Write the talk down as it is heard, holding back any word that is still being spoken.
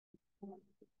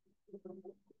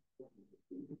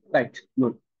Right.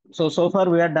 Good. So far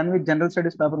we are done with general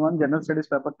studies paper 1, general studies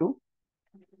paper 2,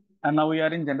 and now we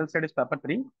are in general studies paper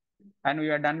 3, and we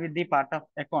are done with the part of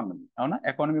economy. Avuna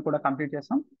economy kuda complete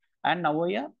chesam, and now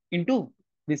we are into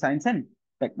the science and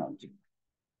technology.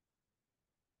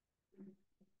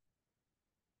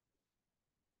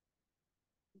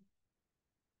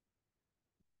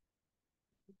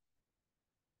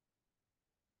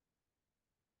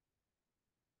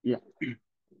 Yeah.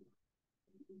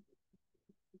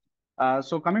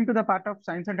 So coming to the part of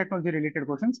science and technology related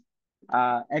questions,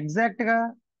 exact ga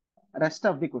rest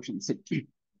of the questions.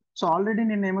 So already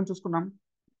నేను ఏమని చూసుకున్నాం,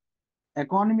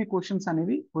 economy questions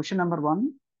అనేవి question number 1,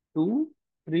 2,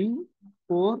 3,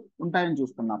 4 ఉంటాయని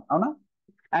చూస్తున్నాం, అవునా?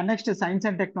 And next science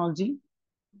and technology,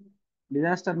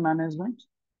 disaster management,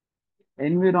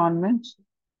 environment,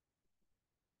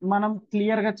 మనం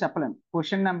clear గా చెప్పలేం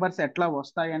క్వశ్చన్ నెంబర్స్ ఎట్లా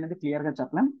వస్తాయి అనేది క్లియర్ గా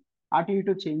చెప్పలేం, అటు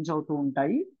ఇటు చేంజ్ అవుతూ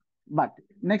ఉంటాయి. But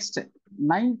next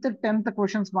 9th 10th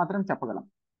questions మాత్రం చెప్పగలం.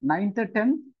 9th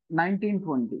 10th 19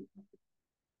 20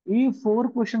 ఈ 4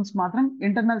 క్వశ్చన్స్ మాత్రం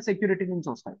ఇంటర్నల్ సెక్యూరిటీ నుంచి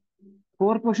వస్తాయి.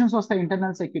 4 క్వశ్చన్స్ వస్తాయి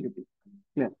internal security.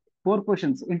 Clear? 4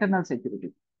 questions internal security.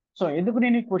 So ఎందుకు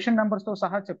నేను ఈ క్వశ్చన్ నెంబర్స్ తో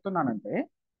సహా చెప్తున్నానంటే,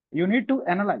 you need to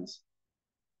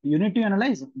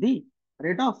analyse the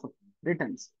rate of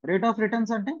returns. Rate of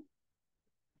returns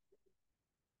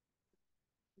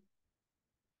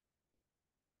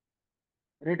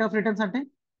అంటే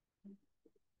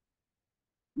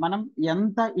మనం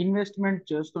ఎంత ఇన్వెస్ట్మెంట్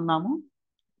చేస్తున్నాము,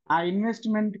 ఆ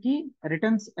ఇన్వెస్ట్మెంట్ కి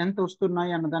రిటర్న్స్ ఎంత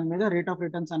వస్తున్నాయి అన్న దాని మీద రేట్ ఆఫ్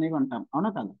రిటర్న్స్ అనేవి అంటాం, అవునా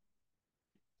కదా?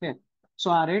 సో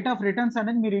ఆ రేట్ ఆఫ్ రిటర్న్స్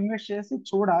అనేది మీరు ఇన్వెస్ట్ చేసి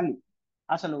చూడాలి,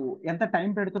 అసలు ఎంత టైం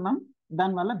పెడుతున్నాం,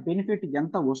 దానివల్ల బెనిఫిట్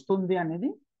ఎంత వస్తుంది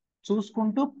అనేది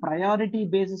చూసుకుంటూ ప్రయారిటీ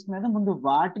బేసిస్ మీద ముందు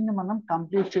వాటిని మనం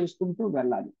కంప్లీట్ చేసుకుంటూ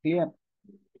వెళ్ళాలి. Clear?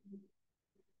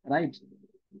 Right?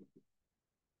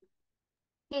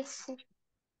 Yes, sir.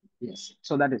 Yes.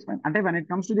 So that is fine. అంటే when it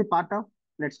comes to the part of,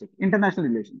 let's take international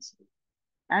relations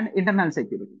and internal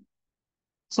security.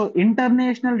 So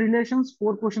international relations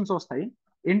 4 questions వస్తాయి,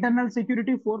 ఇంటర్నల్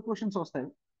సెక్యూరిటీ 4 క్వశ్చన్స్ వస్తాయి.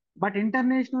 But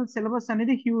international syllabus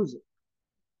అనేది huge,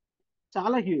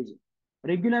 చాలా huge.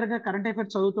 Regular గా current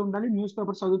affairs చదువుతూ ఉండాలి, news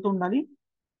papers చదువుతూ ఉండాలి,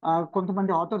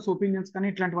 కొంతమంది ఆథర్స్ ఒపీనియన్స్ కానీ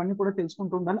ఇట్లాంటివన్నీ కూడా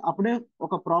తెలుసుకుంటూ ఉండాలి. అప్పుడే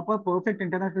ఒక proper perfect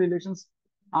international relations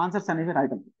answers అనేవి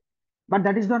రాయటం. But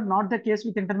that is not the case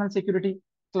with internal security.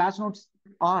 Class notes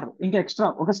are ఇంకా ఎక్స్ట్రా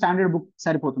ఒక స్టాండర్డ్ బుక్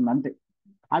సరిపోతుంది అంతే.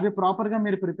 అవి ప్రాపర్ గా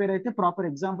మీరు ప్రిపేర్ అయితే ప్రాపర్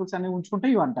ఎగ్జాంపుల్స్ అనేవి ఉంచుకుంటే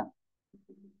ఇవి అంటాం.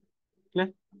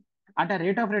 అంటే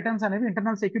రేట్ ఆఫ్ రిటర్న్స్ అనేది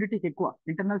ఇంటర్నల్ సెక్యూరిటీకి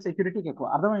ఎక్కువ.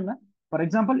 అర్థమైందా? ఫర్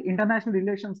ఎగ్జాంపుల్ ఇంటర్నేషనల్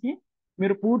రిలేషన్స్ కి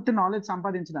మీరు పూర్తి నాలెడ్జ్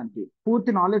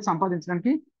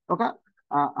సంపాదించడానికి ఒక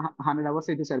 100 అవర్స్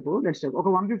అయితే సరిపోవు, లెట్స్ ఒక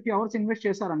 150 అవర్స్ ఇన్వెస్ట్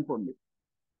చేశారనుకోండి.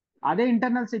 అదే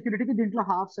ఇంటర్నల్ సెక్యూరిటీకి దీంట్లో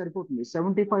హాఫ్ సరిపోతుంది.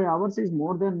 75 hours is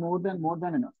more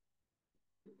than enough.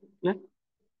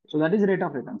 So that is rate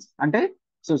of returns. అంటే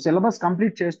సో సిలబస్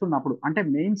కంప్లీట్ చేస్తున్నప్పుడు, అంటే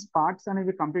మెయిన్స్ పార్ట్స్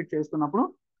అనేవి కంప్లీట్ చేస్తున్నప్పుడు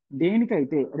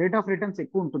దేనికైతే రేట్ ఆఫ్ రిటర్న్స్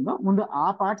ఎక్కువ ఉంటుందో ముందు ఆ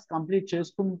పార్ట్స్ కంప్లీట్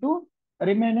చేసుకుంటూ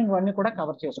రిమైనింగ్ అన్ని కూడా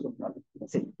కవర్ చేసుకుంటున్నారు.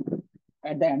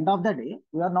 At the end of the day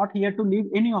we are not here to leave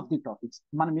any of the topics.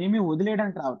 మనం ఏమీ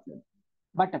వదిలేయడానికి రావట్లేదు,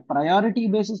 బట్ ప్రయారిటీ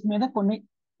బేసిస్ మీద కొన్ని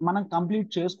మనం కంప్లీట్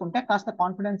చేసుకుంటే కాస్త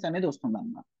కాన్ఫిడెన్స్ అనేది వస్తుంది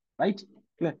అన్నమాట. రైట్?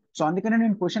 క్లియర్? సో అందుకనే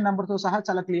నేను క్వశ్చన్ నెంబర్ తో సహా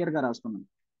చాలా క్లియర్ గా రాస్తున్నాను.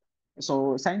 సో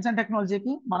సైన్స్ అండ్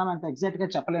టెక్నాలజీకి మనం అంత ఎగ్జాక్ట్ గా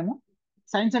చెప్పలేము.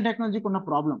 సైన్స్ అండ్ టెక్నాలజీకి ఉన్న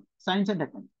ప్రాబ్లం, సైన్స్ అండ్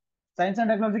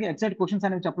టెక్నాలజీకి ఎగ్జాక్ట్ క్వశ్చన్స్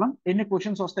అనేవి చెప్పలేం, ఎన్ని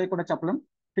క్వశ్చన్స్ వస్తాయి కూడా చెప్పలేం.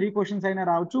 3 క్వశ్చన్స్ అయినా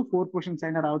రావచ్చు, 4 క్వశ్చన్స్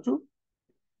అయినా రావచ్చు,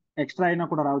 ఎక్స్ట్రా అయినా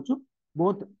కూడా రావచ్చు.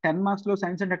 బోత్ 10 మార్క్స్ లో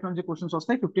సైన్స్ అండ్ టెక్నాలజీ క్వశ్చన్స్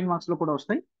వస్తాయి, 15 మార్క్స్ లో కూడా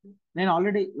వస్తాయి. నేను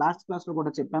ఆల్రెడీ లాస్ట్ క్లాస్ లో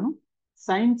కూడా చెప్పాను,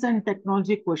 సైన్స్ అండ్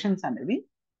టెక్నాలజీ క్వశ్చన్స్ అనేవి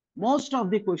మోస్ట్ ఆఫ్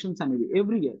ది క్వశ్చన్స్ అనేవి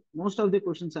ఎవ్రీ ఇయర్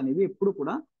ఎప్పుడు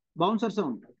కూడా బౌన్సర్స్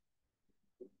ఉంటాయి.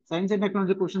 సైన్స్ అండ్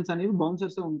టెక్నాలజీ క్వశ్చన్స్ అనేవి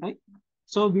బౌన్సర్స్ ఉంటాయి.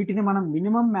 సో వీటిని మనం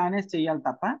మినిమం మేనేజ్ చేయాలి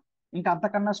తప్ప ఇంకా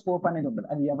అంతకన్నా స్కోప్ అనేది ఉంటుంది.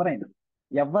 అది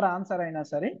ఎవరి ఆన్సర్ అయినా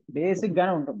సరే బేసిక్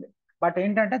గానే ఉంటుంది. బట్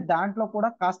ఏంటంటే దాంట్లో కూడా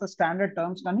కాస్త స్టాండర్డ్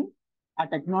టర్మ్స్ కానీ ఆ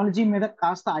టెక్నాలజీ మీద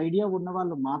కాస్త ఐడియా ఉన్న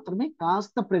వాళ్ళు మాత్రమే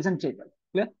కాస్త ప్రెజెంట్ చేయగలరు.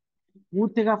 క్లియర్?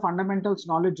 పూర్తిగా ఫండమెంటల్స్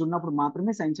నాలెడ్జ్ ఉన్నప్పుడు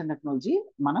మాత్రమే సైన్స్ అండ్ టెక్నాలజీ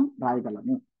మనం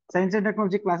రాయగలము. Science and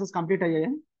technology classes complete అయ్యాయి.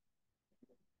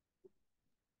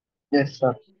 Yes,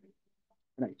 sir.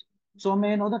 Right. So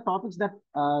may I know the topics that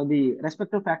the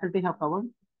respective faculty have covered?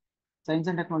 Science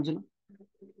and technology.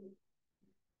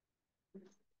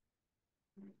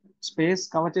 Space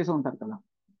cover చేసి ఉంటారు కదా.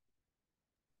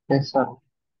 Yes, sir.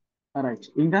 Right.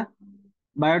 ఇంకా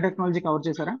biotechnology cover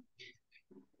చేశారా?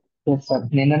 Yes, sir.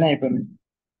 నిన్ననే అయిపోయింది.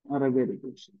 Very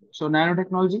good. So nano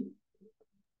technology?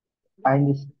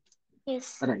 అయింది. Yes.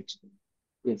 Right.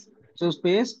 Yes. So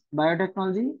space,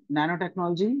 biotechnology, nano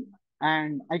technology,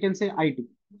 and I can say IT.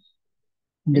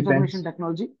 Depends. Information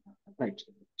technology, right?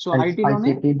 So IT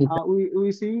లోనే ICT depends. we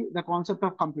see the concept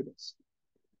of computers.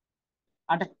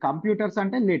 అంటే computers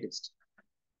అంటే latest,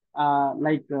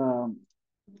 like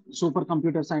super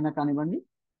computers అయినా కానివ్వండి,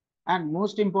 and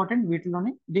most important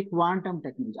వీటిలోనే the quantum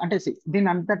technology. అంటే దీని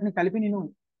అంతటిని కలిపి నేను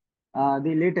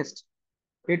ది లేటెస్ట్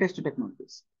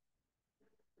టెక్నాలజీస్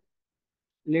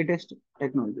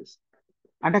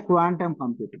అంటే quantum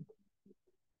computing.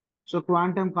 So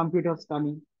quantum computers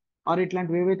కానీ ఆర్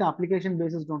ఇట్లాంటివి ఏవైతే అప్లికేషన్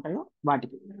బేసిస్డ్ ఉంటాయో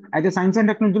వాటికి. అయితే సైన్స్ అండ్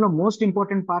టెక్నాలజీలో మోస్ట్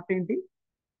ఇంపార్టెంట్ పార్ట్ ఏంటి?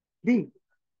 The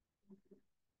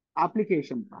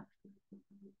application part.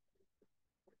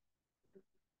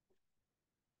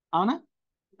 అవునా?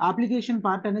 అప్లికేషన్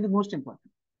పార్ట్ అనేది మోస్ట్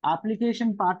ఇంపార్టెంట్.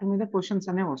 అప్లికేషన్ పార్ట్ మీద క్వశ్చన్స్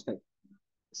అనేవి వస్తాయి.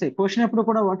 క్వశ్చన్ ఎప్పుడు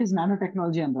కూడా వాట్ ఈస్ నానో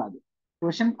టెక్నాలజీ అని రాదు.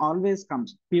 Question always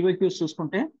comes. పీవైక్యూస్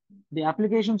చూసుకుంటే the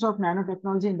applications of nano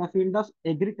technology in the field of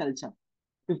agriculture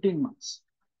 15 marks.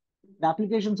 The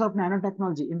applications of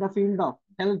nanotechnology in the field of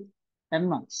health 10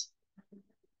 marks.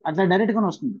 అట్లా direct గానే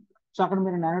వస్తుంది. So అక్కడ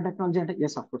మీరు nano technology అంటే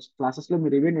yes of course classes లో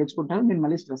మీరు ఇవే నేర్చుకుంటారు, నేను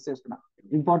మళ్ళీ స్ట్రెస్ చేస్తున్నా,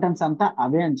 ఇంపార్టెన్స్ అంతా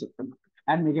అవే అని చెప్తున్నా.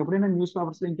 అండ్ మీకు ఎప్పుడైనా న్యూస్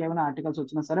పేపర్స్ లో ఇంకేమైనా ఆర్టికల్స్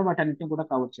వచ్చినా సరే వాటన్నిటిని కూడా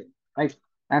కవర్ చేయండి, right?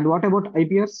 And what about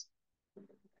IPS?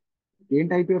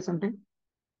 ఏంటి ఐపీఎస్ అంటే?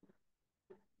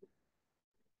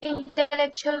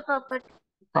 Intellectual property.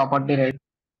 Property right.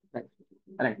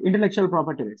 Right, intellectual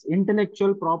property rights.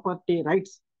 Intellectual property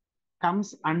rights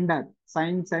comes under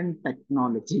science and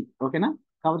technology. ఓకేనా?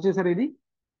 కవర్ చేశారు ఇది?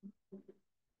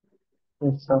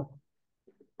 Yes, sir.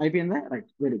 అయిపోయిందా? Right,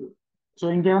 very good. సో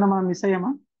ఇంకేమైనా మనం మిస్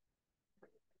అయ్యామా?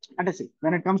 అంటే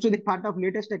when it comes to the part of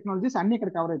latus technologies అన్ని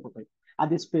ఇక్కడ cover అయిపోతాయి.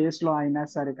 అది స్పేస్ లో అయినా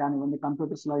సరే కానివ్వండి,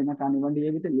 కంప్యూటర్స్ లో అయినా కానివ్వండి,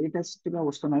 ఏవైతే లేటెస్ట్ గా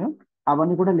వస్తున్నాయో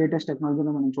అవన్నీ కూడా లేటెస్ట్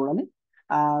టెక్నాలజీలో మనం చూడాలి.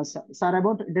 Sir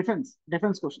about defence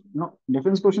question, no,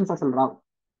 defence questions అసలు రావు.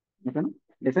 ఓకేనా?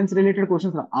 డిఫెన్స్ రిలేటెడ్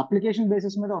క్వశ్చన్స్ రావు, అప్లికేషన్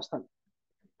బేసిస్ మీద వస్తాయి.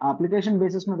 అప్లికేషన్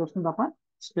బేసిస్ మీద వస్తుంది తప్ప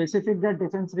స్పెసిఫిక్ గా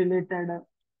డిఫెన్స్ రిలేటెడ్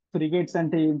ఫ్రిగేట్స్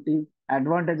అంటే ఏంటి,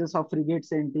 అడ్వాంటేజెస్ ఆఫ్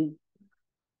ఫ్రిగేట్స్ ఏంటి,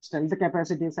 స్ట్రెంత్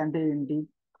కెపాసిటీస్ అంటే ఏంటి,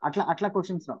 అట్లా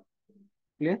questions Rao.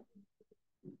 Clear?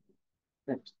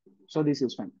 Right. So this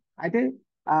is fine. అయితే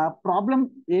ప్రాబ్లం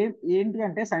ఏంటి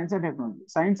అంటే సైన్స్ అండ్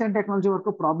టెక్నాలజీ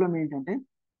వరకు ప్రాబ్లం ఏంటంటే,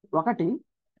 ఒకటి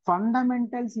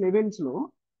ఫండమెంటల్ లెవెల్స్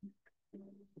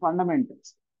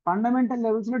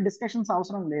లో డిస్కషన్స్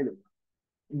అవసరం లేదు.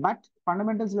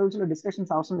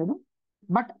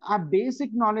 బట్ ఆ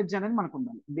బేసిక్ నాలెడ్జ్ అనేది మనకు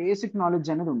ఉండాలి.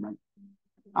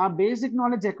 ఆ బేసిక్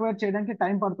నాలెడ్జ్ ఎక్వైర్ చేయడానికి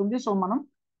టైం పడుతుంది. సో మనం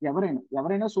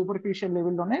ఎవరైనా సూపర్ఫిషియల్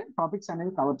లెవెల్లోనే టాపిక్స్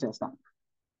అనేవి కవర్ చేస్తాం.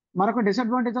 మరొక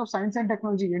disadvantage of science and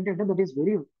technology ఏంటంటే that is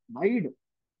very wide,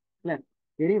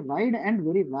 and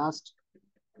very vast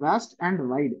and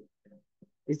wide.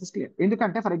 Is this clear?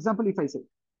 ఎందుకంటే for example if I say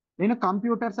నేను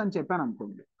కంప్యూటర్స్ అని చెప్పాను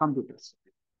అనుకోండి,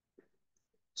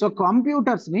 సో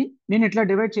కంప్యూటర్స్ ని నేను ఇట్లా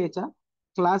డివైడ్ చేయొచ్చా?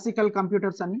 క్లాసికల్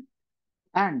కంప్యూటర్స్ అని,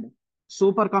 and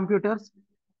super computers,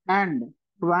 and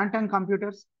quantum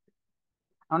computers.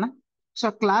 అవునా? సో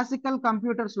క్లాసికల్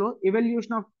కంప్యూటర్స్ లో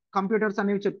ఎవల్యూషన్ ఆఫ్ కంప్యూటర్స్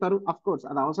అనేవి చెప్తారు. అఫ్ కోర్స్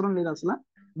అది అవసరం లేదు అసలు,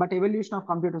 బట్ ఎవల్యూషన్ ఆఫ్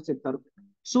కంప్యూటర్స్ చెప్తారు.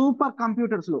 సూపర్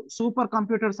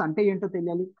కంప్యూటర్స్ అంటే ఏంటో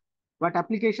తెలియాలి, వాటి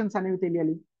అప్లికేషన్స్ అనేవి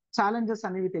తెలియాలి, ఛాలెంజెస్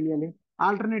అనేవి తెలియాలి,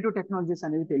 ఆల్టర్నేటివ్ టెక్నాలజీస్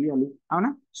అనేవి తెలియాలి. అవునా?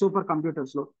 సూపర్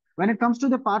కంప్యూటర్స్ లో. When it comes to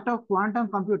the part of quantum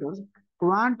computers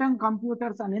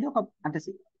అనేది అంటే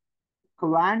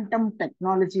క్వాంటమ్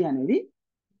టెక్నాలజీ అనేది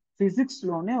ఫిజిక్స్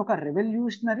లోనే ఒక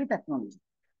రెవల్యూషనరీ టెక్నాలజీ.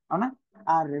 అవునా?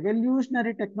 ఆ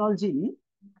రెవల్యూషనరీ టెక్నాలజీని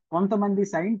కొంతమంది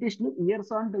సైంటిస్టులు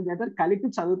ఇయర్స్ ఆన్ టుగెదర్ కలిపి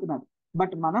చదువుతున్నారు,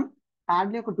 బట్ మనం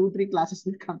హార్డ్లీ ఒక 2-3 క్లాసెస్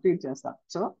కంప్లీట్ చేస్తాం.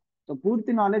 సో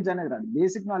పూర్తి నాలెడ్జ్ అనేది రాదు.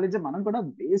 బేసిక్ నాలెడ్జ్ మనం కూడా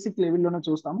బేసిక్ లెవెల్లోనే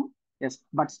చూస్తాము. Yes,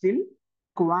 but still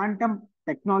quantum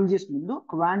technologies ముందు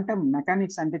క్వాంటమ్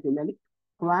మెకానిక్స్ అంటే తెలియాలి,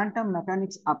 క్వాంటమ్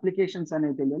మెకానిక్స్ అప్లికేషన్స్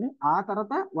అనేవి తెలియాలి. ఆ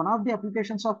తర్వాత one of the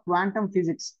applications of quantum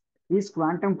physics is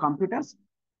quantum computers.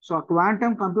 So ఆ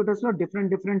క్వాంటమ్ కంప్యూటర్స్ లో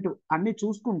డిఫరెంట్ అన్ని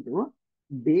చూసుకుంటూ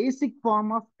బేసిక్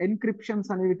ఫార్మ్ ఆఫ్ ఎన్క్రిప్షన్స్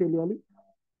అనేవి తెలియాలి.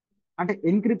 అంటే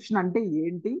ఎన్క్రిప్షన్ అంటే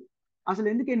ఏంటి, అసలు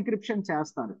ఎందుకు ఎన్క్రిప్షన్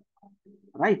చేస్తారు,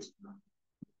 రైట్?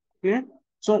 క్లియర్?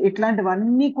 సో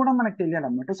ఇట్లాంటివన్నీ కూడా మనకు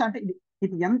తెలియాలన్నమాట. సో అంటే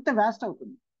ఇది ఎంత వేస్ట్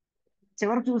అవుతుంది,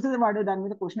 చివరికి చూసేది వాడు దాని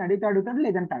మీద క్వశ్చన్ అడుగుతాడు,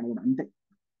 లేదంటే అడగడం, అంతే.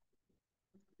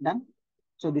 Done.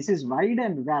 So this is wide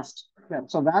and vast.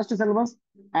 So vast syllabus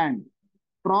and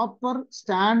proper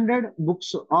standard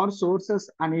books are sources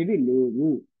అనేవి లేవు.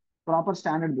 ప్రాపర్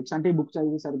స్టాండర్డ్ బుక్స్ అంటే బుక్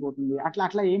చదివి సరిపోతుంది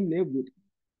అట్లా ఏం లేవు వీటికి.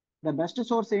 ద బెస్ట్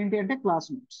సోర్స్ ఏంటి అంటే class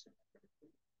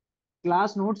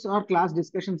notes are class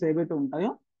discussions ఏవైతే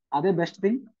ఉంటాయో అదే best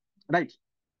thing, right?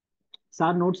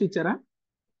 Sir notes ఇచ్చారా?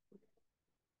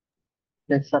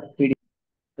 Yes, sir. PDF.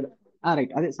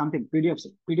 రైట్, అదే సంథింగ్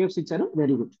పీడిఎఫ్స్ ఇచ్చారు,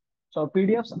 వెరీ గుడ్. సో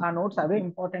పీడిఎఫ్స్ ఆ నోట్స్ అవే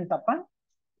ఇంపార్టెంట్ తప్ప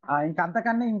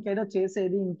ఇంకంతకన్నా ఇంకేదో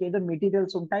చేసేది ఇంకేదో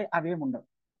మెటీరియల్స్ ఉంటాయి అవేమి ఉండవు.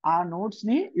 ఆ నోట్స్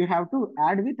ని you have to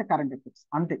add with current affairs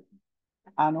అంతే.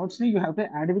 ఆ నోట్స్ ని you have to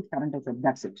add with current affairs,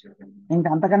 that's it. ఇంకా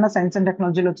అంతకన్నా సైన్స్ అండ్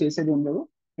టెక్నాలజీలో చేసేది ఉండదు.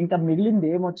 ఇంకా మిగిలింది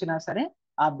ఏమొచ్చినా సరే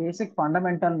ఆ బేసిక్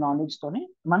ఫండమెంటల్ నాలెడ్జ్ తోని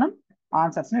మనం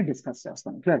ఆన్సర్స్ ని డిస్కస్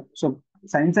చేస్తాం. Clear? So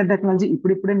science and technology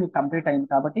ఇప్పుడిప్పుడే మీకు కంప్లీట్ అయింది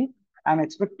కాబట్టి I'm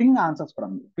expecting answers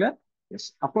from you. Clear? Yes,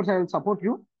 of course I will support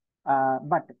you.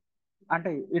 But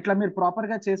అంటే ఇట్లా మీరు ప్రాపర్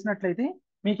గా చేసినట్లయితే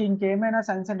మీకు ఇంకేమైనా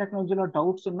సైన్స్ అండ్ టెక్నాలజీలో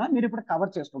డౌట్స్ ఉన్నా మీరు ఇప్పుడు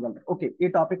కవర్ చేసుకోగలరు. ఓకే, ఈ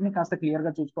టాపిక్ ని కాస్త క్లియర్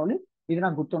గా చూసుకోవాలి, ఇది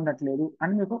నాకు గుర్తుండట్లేదు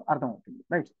అని మీకు అర్థమవుతుంది.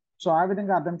 రైట్? సో ఆ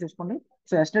విధంగా అర్థం చేసుకోండి.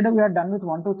 So yesterday we are done with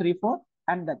 1 2 3 4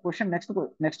 and the question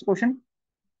next question,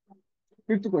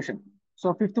 fifth question. So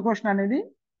fifth question అనేది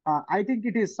I think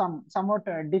it is somewhat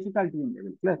difficulty in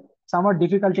level. Clear? Somewhat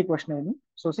difficulty question ఇది.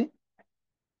 So see,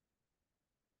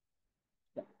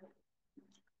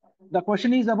 the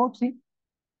question is about, see,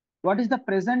 what is the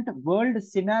present world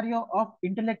scenario of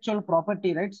intellectual property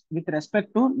rights with respect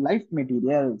to life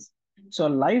materials? So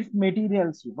life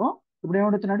materials లో ఇప్పుడు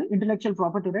ఏమడుగుతున్నాడు, intellectual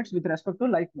property rights with respect to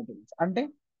life materials అంటే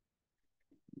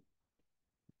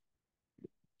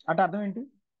అర్థం ఏంటి?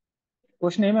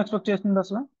 Question ఏం expect చేస్తుంది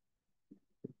అసలు?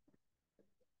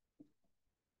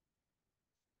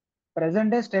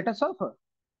 Present day status of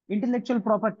intellectual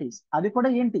properties, అది కూడా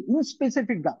ఏంటి ఇన్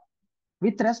స్పెసిఫిక్ గా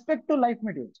with respect to life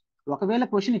materials. ఒకవేళ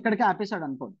క్వశ్చన్ ఇక్కడికే ఆపేశాడు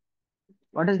అనుకోండి,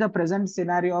 what is the present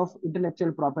scenario of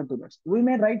intellectual property rights, we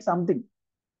may write something.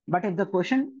 But if the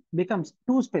question becomes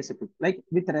too specific, like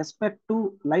with respect to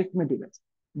life materials,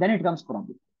 then it comes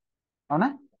problem. Avuna?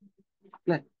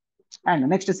 And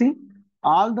next, see,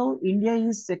 although India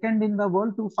is second in the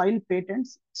world to file patents,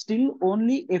 still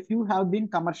only a few have been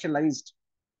commercialized.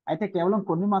 అయితే కేవలం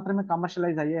కొన్ని మాత్రమే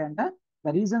commercialise అయ్యాయంట.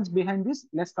 The reasons behind this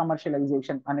less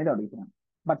commercialisation అనేది అడుగుతున్నాను.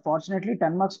 But fortunately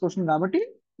 10 marks question కాబట్టి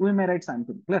we may write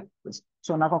something. Clear?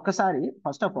 So నాకు ఒక్కసారి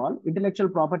first of all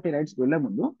intellectual property rights వెళ్లే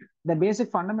ముందు ద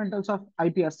బేసిక్ ఫండమెంటల్స్ ఆఫ్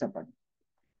ఐపీఆర్స్ చెప్పండి.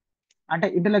 అంటే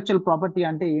ఇంటెలెక్చువల్ ప్రాపర్టీ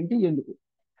అంటే ఏంటి, ఎందుకు?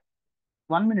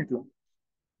 1 minute లో.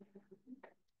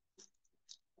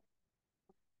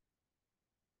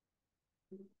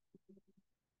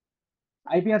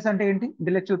 ఐపీఆర్స్ అంటే ఏంటి,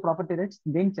 ఇంటెలెక్చువల్ ప్రాపర్టీ రైట్స్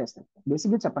దేనికి చేస్తారు,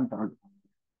 బేసిక్ గా చెప్పండి తర్వాత.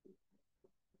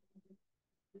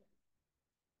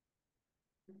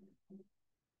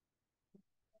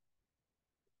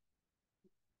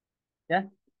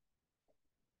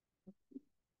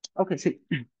 Okay, C,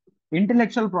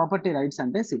 intellectual property rights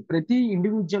అంటే ప్రతి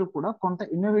ఇండివిజువల్ కూడా కొంత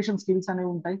ఇన్నోవేషన్ స్కిల్స్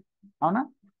అనేవి ఉంటాయి, అవునా?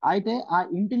 అయితే ఆ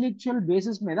ఇంటెలెక్చువల్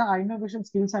బేసిస్ మీద ఆ ఇన్నోవేషన్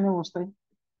స్కిల్స్ అనేవి వస్తాయి.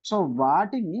 సో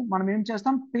వాటిని మనం ఏం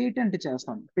చేస్తాం, పేటెంట్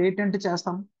చేస్తాం.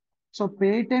 సో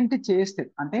పేటెంట్ చేస్తే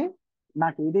అంటే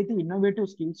నాకు ఏదైతే ఇన్నోవేటివ్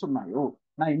స్కిల్స్ ఉన్నాయో,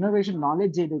 నా ఇన్నోవేషన్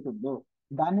నాలెడ్జ్ ఏదైతే ఉందో,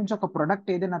 దాని నుంచి ఒక ప్రొడక్ట్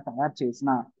ఏదైనా తయారు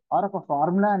చేసినా ఆర్ ఒక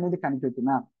ఫార్ములా అనేది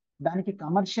కనిపెట్టినా దానికి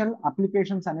కమర్షియల్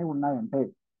అప్లికేషన్స్ అనేవి ఉన్నాయంటే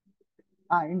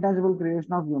ఇంటాజిబుల్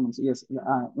creation of humans, yes,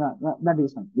 that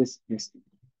is one. Yes yes.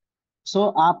 So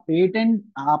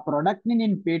ఆ ప్రొడక్ట్ ని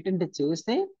నేను పేటెంట్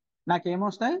చేస్తే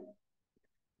నాకేమొస్తాయి,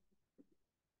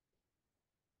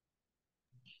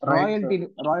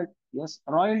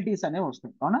 రాయల్టీస్ అనేవి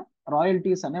వస్తాయి, అవునా?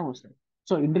 రాయల్టీస్ అనేవి వస్తాయి.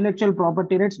 So intellectual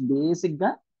property rights basic గా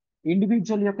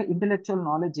ఇండివిజువల్ యొక్క ఇంటెలెక్చువల్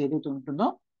నాలెడ్జ్ ఏదైతే ఉంటుందో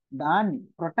దాన్ని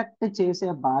ప్రొటెక్ట్ చేసే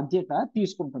బాధ్యత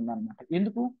తీసుకుంటుంది అనమాట.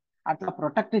 ఎందుకు? అట్లా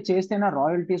ప్రొటెక్ట్ చేస్తేనే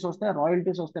రాయల్టీస్ వస్తే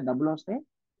డబ్బులు వస్తాయి.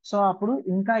 సో అప్పుడు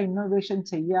ఇంకా ఇన్నోవేషన్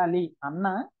చెయ్యాలి అన్న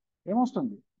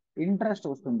ఏమొస్తుంది, ఇంట్రెస్ట్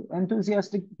వస్తుంది,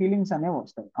 ఎంతూసియాస్టిక్ ఫీలింగ్స్ అనేవి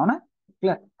వస్తాయి, అవునా?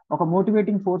 క్లియర్? ఒక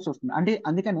మోటివేటింగ్ ఫోర్స్ వస్తుంది. అంటే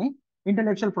అందుకని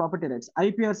ఇంటెలెక్చువల్ ప్రాపర్టీ రైట్స్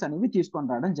ఐపీఆర్స్ అనేవి తీసుకొని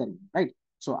రావడం జరిగింది. రైట్?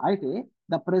 సో అయితే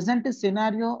the present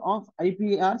scenario of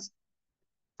ఐపీఆర్స్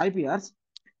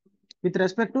with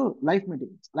respect to life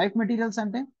materials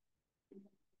అంటే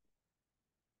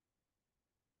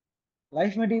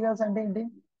ఏంటి,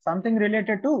 సంథింగ్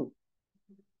రిలేటెడ్ టు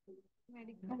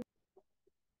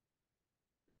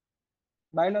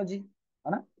బయాలజీ,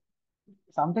 అవునా?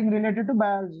 Something related to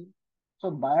biology. So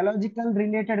biological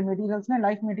related materials నే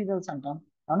లైఫ్ మెటీరియల్స్ అంటాం,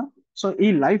 అవునా? సో ఈ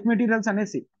లైఫ్ మెటీరియల్స్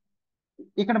అనేసి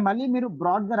ఇక్కడ మళ్ళీ మీరు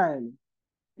బ్రాడ్ గా రాయాలి.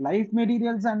 లైఫ్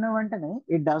మెటీరియల్స్ అన్న వెంటనే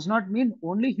it does not mean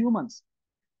only humans.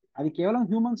 అది కేవలం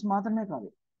హ్యూమన్స్ మాత్రమే కాదు,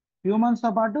 హ్యూమన్స్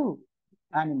తో పాటు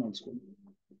యానిమల్స్ కూడా.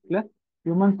 క్లియర్?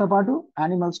 హ్యూమన్స్ తో పాటు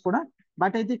యానిమల్స్ కూడా.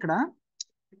 బట్ అయితే ఇక్కడ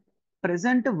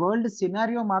ప్రెసెంట్ వరల్డ్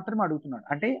సినారియో మాత్రం అడుగుతున్నాడు.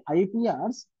 అంటే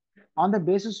ఐపీఆర్స్ on the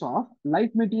basis of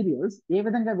life materials ఏ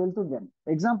విధంగా వెళ్తుంది అని.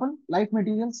 Example, life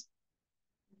materials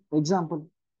example,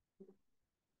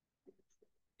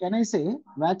 can I say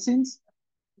vaccines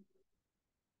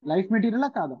life మెటీరియలా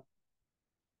కాదా?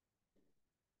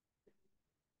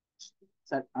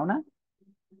 సరే, అవునా?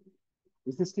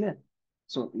 Is this clear?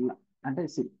 సో అంటే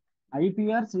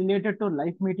ఐపీఆర్స్ రిలేటెడ్ టు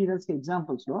లైఫ్ మెటీరియల్స్ కి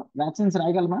ఎగ్జాంపుల్స్ లో vaccines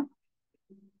రాయగలమా?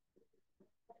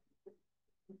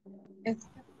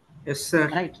 Yes sir.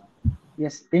 Right.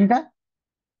 Yes. ఇంకా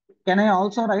can I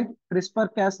also right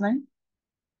CRISPR-Cas9?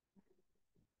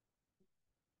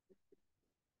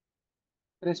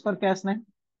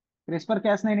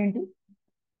 CRISPR-Cas9 ఏంటి?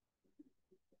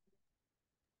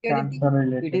 Cancer it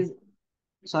related. Is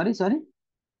sorry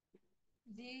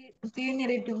Gene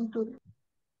editing tool.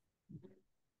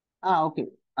 Okay.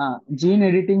 Gene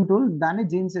editing tool, దాన్ని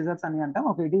gene scissors అని అంటాం.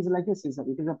 Okay, it is like A scissor,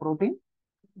 it is a protein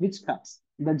which cuts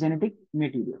the genetic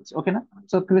materials. ఓకేనా?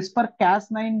 So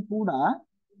CRISPR-Cas9 కూడా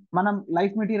మనం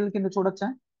life material కింద చూడొచ్చా?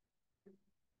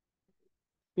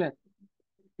 Clear?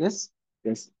 Yes.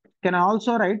 Yes. Can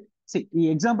also right. ఈ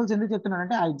examples ఎందుకు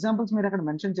చెప్తున్నానంటే ఆ ఎగ్జాంపుల్స్ మీరు అక్కడ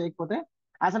మెన్షన్ చేయకపోతే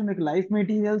అసలు మీకు life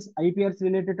materials, ఐపీఆర్స్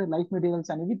related to life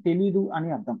materials అనేవి తెలీదు అని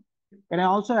అర్థం. Can I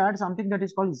also add something that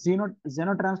is called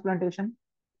xenotransplantation?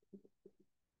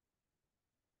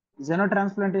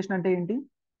 xenotransplantation అంటే ఏంటి?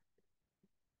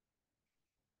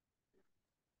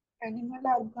 Animal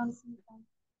organs.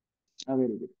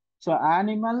 Very good. So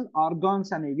animal organs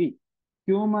అనేవి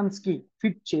హ్యూమన్స్ కి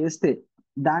ఫిట్ చేస్తే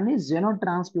దాన్ని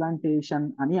xenotransplantation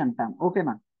అని అంటాం.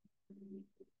 ఓకేనా?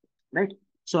 రైట్.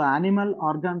 సో యానిమల్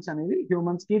ఆర్గాన్స్ అనేవి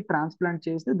హ్యూమన్స్ కి ట్రాన్స్ప్లాంట్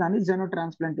చేస్తే దాన్ని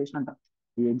xenotransplantation అంటాం.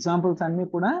 ఈ ఎగ్జాంపుల్స్ అన్ని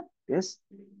కూడా ఎస్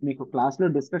మీకు క్లాస్ లో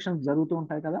డిస్కషన్స్ జరుగుతూ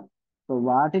ఉంటాయి కదా, సో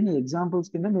వాటిని ఎగ్జాంపుల్స్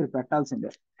కింద మీరు పెట్టాల్సిందే.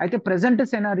 అయితే ప్రెసెంట్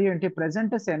సెనారియో ఏంటి?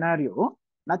 Present scenario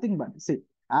nothing but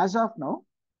as of now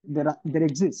there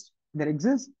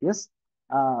exist yes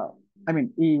I mean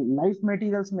ఈ లైఫ్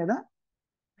మెటీరియల్స్ మీద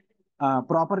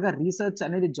ప్రాపర్ గా రీసెర్చ్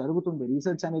అనేది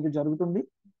జరుగుతుంది.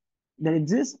 There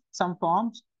exist some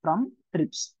forms from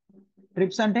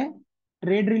trips అంటే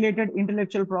trade related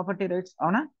intellectual property rights.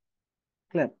 అవునా?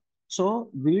 క్లియర్. సో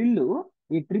వీళ్ళు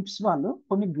ఈ ట్రిప్స్ వాళ్ళు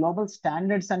కొన్ని గ్లోబల్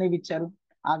స్టాండర్డ్స్ అనేవి ఇచ్చారు.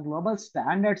 ఆ గ్లోబల్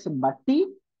స్టాండర్డ్స్ బట్టి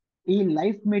ఈ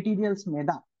లైఫ్ మెటీరియల్స్ మీద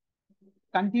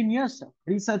కంటిన్యూస్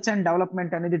రీసెర్చ్ అండ్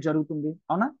డెవలప్మెంట్ అనేది జరుగుతుంది.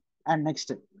 అవునా? అండ్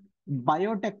నెక్స్ట్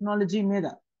బయోటెక్నాలజీ మీద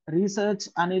రీసెర్చ్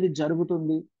అనేది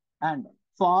జరుగుతుంది. అండ్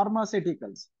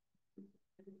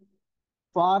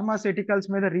ఫార్మాసిటికల్స్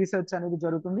మీద రీసెర్చ్ అనేది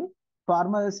జరుగుతుంది.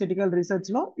 ఫార్మాసిటికల్ రీసెర్చ్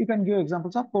లో you can give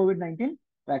examples of COVID-19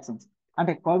 vaccines.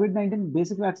 అంటే COVID-19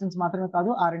 బేసిక్ వ్యాక్సిన్స్ మాత్రమే కాదు,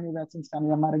 RNA వ్యాక్సిన్స్ కానీ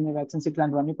mRNA వ్యాక్సిన్స్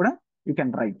ఇట్లాంటివన్నీ కూడా you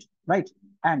can write.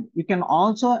 And you can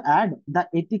also add the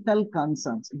ethical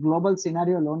concerns. Global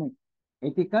సినారియోలోనే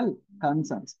ethical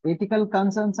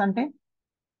concerns అంటే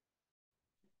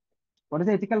what is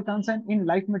the ethical concern in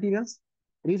life materials?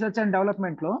 Research and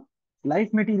development లో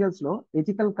life materials లో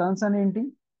ethical concern ఏంటి?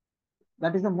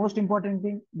 That is the most important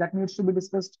thing that needs to be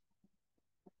discussed.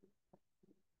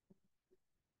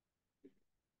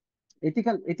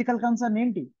 Ethical concern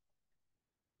ఏంటి?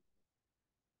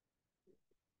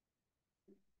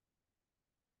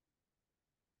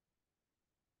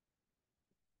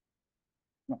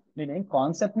 నేనేం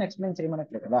concept ని explain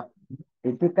చేయమనట్లేదు కదా.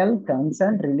 Ethical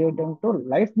concern relating to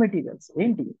life materials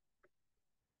ఏంటి?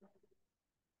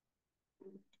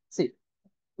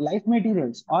 Life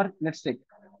materials are let's take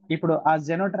ఇప్పుడు ఆ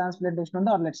xenotransplantation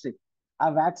ఉందో ఆర్ లెట్స్ టేక్ ఆ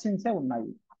వ్యాక్సిన్స్ ఉన్నాయి.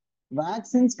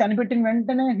 వ్యాక్సిన్స్ కనిపెట్టిన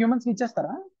వెంటనే హ్యూమన్స్ కి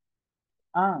ఇచ్చేస్తారా?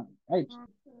 రైట్.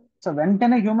 సో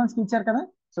వెంటనే హ్యూమన్స్ కి ఇచ్చారు కదా.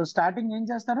 సో స్టార్టింగ్ ఏం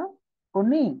చేస్తారు?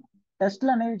 కొన్ని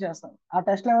టెస్ట్లు అనేవి చేస్తారు. ఆ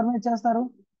టెస్ట్లు ఎవరి మీద చేస్తారు?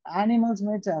 యానిమల్స్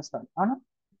మీద చేస్తారు. అవునా?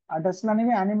 ఆ టెస్ట్లు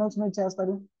అనేవి యానిమల్స్ మీద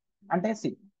చేస్తారు. అంటే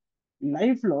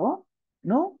లైఫ్ లో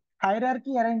నువ్వు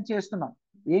హైరార్కీ అరేంజ్ చేస్తున్నావు.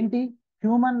 ఏంటి?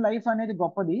 హ్యూమన్ లైఫ్ అనేది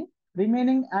గొప్పది,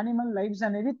 రిమైనింగ్ యానిమల్ లైఫ్స్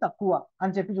అనేవి తక్కువ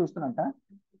అని చెప్పి చూస్తున్నట్ట.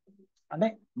 అంటే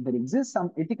there exist some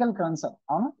ethical concern.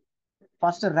 అవునా?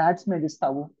 ఫస్ట్ ర్యాట్స్ మీద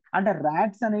ఇస్తావు అంటే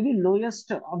ర్యాట్స్ అనేవి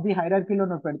లోయెస్ట్ ఆఫ్ ది హైరార్కీలో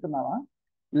నువ్వు పెడుతున్నావా?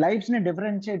 లైఫ్స్ ని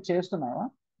డిఫరెన్షియేట్ చేస్తున్నావా?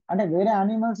 అంటే వేరే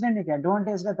యానిమల్స్ ని నీకు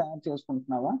అడ్వాంటేజ్ గా తయారు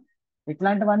చేసుకుంటున్నావా?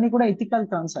 ఇట్లాంటివన్నీ కూడా ethical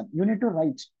concern. Unit to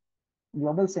right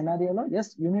global సినారియోలో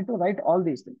you need to right all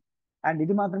these things. And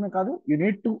ఇది మాత్రమే కాదు, you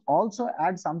need to also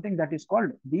add something that is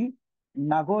called the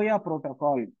Nagoya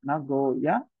protocol.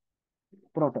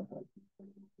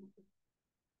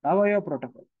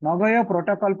 Nagoya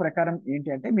protocol ప్రకారం ఏంటి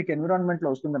అంటే మీకు ఎన్విరాన్మెంట్ లో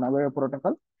వస్తుంది Nagoya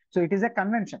protocol. So it is a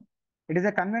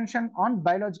convention on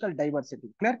biological diversity.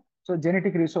 Clear? So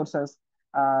genetic resources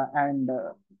and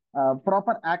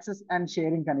proper access and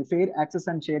sharing కానీ fair access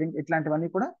and sharing ఇట్లాంటివన్నీ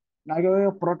కూడా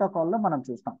Nagoya protocol లో మనం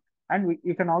చూస్తాం. And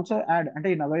you can also add అంటే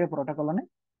ఈ నగోయా ప్రోటోకాల్ లోనే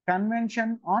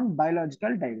convention on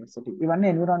biological diversity. ఇవన్నీ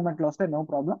ఎన్విరాన్మెంట్ లో వస్తే నో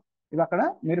ప్రాబ్లం, ఇవి అక్కడ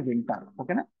మీరు వింటారు.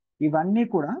 ఓకేనా? ఇవన్నీ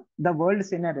కూడా the world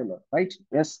సినారియోలో right.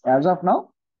 Yes, as of now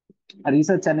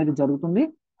research అనేది జరుగుతుంది.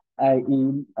 ఈ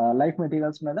లైఫ్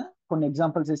మెటీరియల్స్ మీద కొన్ని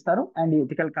ఎగ్జాంపుల్స్ ఇస్తారు. And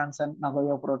ethical concern,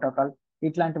 Nagoya protocol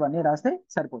ఇట్లాంటివన్నీ రాస్తే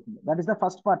సరిపోతుంది. That is the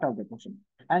first part of the question.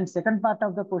 And second part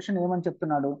of the question ఏమని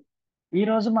చెప్తున్నాడు, ఈ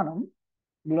రోజు మనం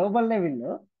గ్లోబల్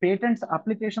లెవెల్లో పేటెంట్స్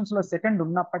అప్లికేషన్స్ లో సెకండ్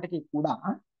ఉన్నప్పటికీ కూడా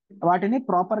వాటిని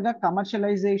ప్రాపర్ గా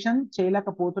కమర్షియలైజేషన్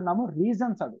చేయలేకపోతున్నాము.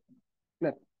 రీజన్స్ అడుగుతున్నాడు.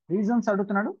 క్లియర్? రీజన్స్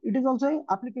అడుగుతున్నాడు. It is also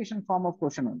application form of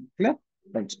question ఉంది. క్లియర్?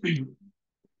 రైట్.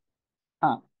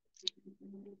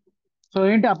 సో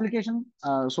ఏంటి అప్లికేషన్?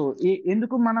 సో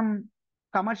ఎందుకు మనం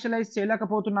కమర్షియలైజ్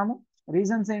చేయలేకపోతున్నాము?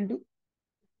 రీజన్స్ ఏంటి?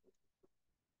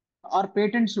 ఆర్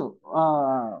పేటెంట్స్ లో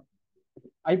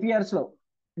ఐపీఆర్స్ లో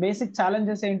బేసిక్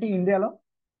ఛాలెంజెస్ ఏంటి ఇండియాలో?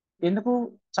 ఎందుకు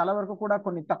చాలా వరకు కూడా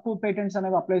కొన్ని తక్కువ పేటెంట్స్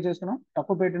అనేవి అప్లై చేస్తున్నాం,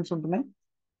 తక్కువ పేటెంట్స్ ఉంటున్నాయి?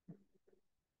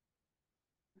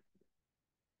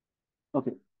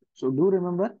 Okay, so do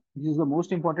remember this is the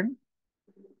most important.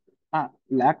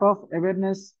 Lack of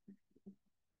awareness.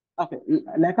 Okay,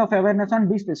 lack of awareness on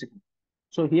be specific.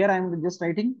 So here I am just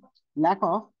writing lack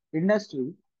of industry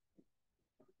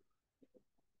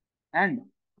and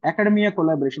academia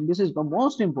collaboration. This is the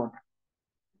most important.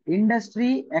 Industry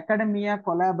academia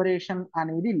collaboration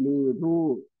అనేది లేదు.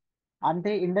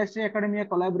 అంటే industry academia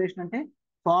collaboration అంటే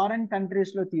foreign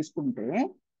countries లో తీసుకుంటే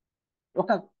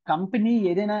ఒక company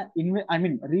ఏదైనా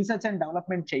research and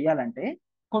development చేయాలంటే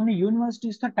కొన్ని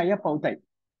యూనివర్సిటీస్ తో టైఅప్ అవుతాయి.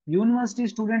 యూనివర్సిటీ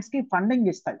స్టూడెంట్స్ కి ఫండింగ్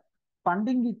ఇస్తాయి.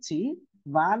 ఫండింగ్ ఇచ్చి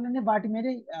వాళ్ళని వాటి మీద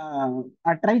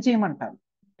ట్రై చేయమంటారు.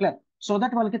 క్లియర్? సో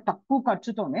దట్ వాళ్ళకి తక్కువ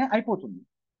ఖర్చుతోనే అయిపోతుంది.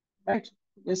 Right?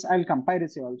 Yes, I will come.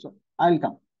 Piracy also I will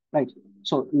come. Right?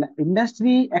 So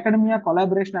industry academia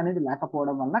collaboration అనేది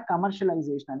లేకపోవడం వల్ల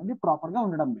కమర్షియలైజేషన్ అనేది ప్రాపర్ గా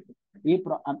ఉండడం లేదు.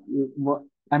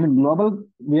 గ్లోబల్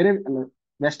వేరే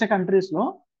వెస్ట్ కంట్రీస్ లో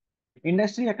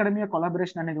ఇండస్ట్రీ అకాడమియా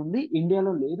కొలాబరేషన్ అనేది ఉంది,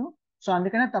 ఇండియాలో లేదు. సో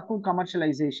అందుకనే తక్కువ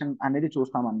కమర్షియలైజేషన్ అనేది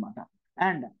చూస్తాం అనమాట.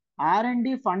 అండ్ R&D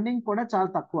ఫండింగ్ కూడా చాలా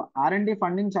తక్కువ. R&D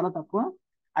ఫండింగ్ చాలా తక్కువ.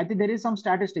 అయితే there is some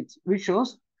statistics which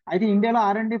shows అయితే ఇండియాలో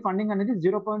R&D ఫండింగ్ అనేది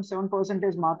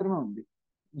 0.7% మాత్రమే ఉంది.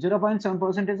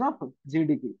 0.7% ఆఫ్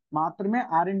GDP మాత్రమే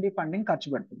R&D ఫండింగ్ ఖర్చు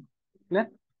పెడుతుంది. క్లియర్?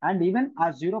 అండ్ ఈవెన్ ఆ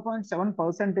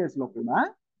 0.7% లో కూడా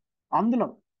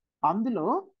అందులో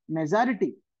majority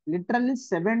literally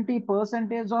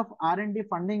 70% of R&D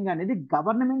funding అనేది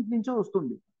గవర్నమెంట్ నుంచే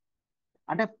వస్తుంది.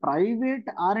 అంటే ప్రైవేట్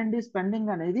R&D స్పెండింగ్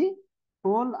అనేది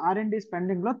హోల్ R&D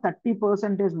స్పెండింగ్ లో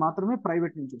 30% మాత్రమే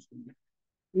ప్రైవేట్ నుంచి వస్తుంది.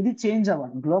 ఇది చేంజ్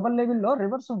అవ్వాలి. గ్లోబల్ లెవెల్లో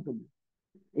రివర్స్ ఉంటుంది.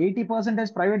 80%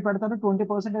 ప్రైవేట్ పెడతారు,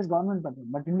 20% గవర్నమెంట్ పెడతారు.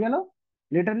 బట్ ఇండియాలో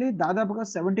లిటరల్లీ దాదాపుగా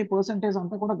 70%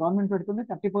 అంతా కూడా గవర్నమెంట్ పెడుతుంది,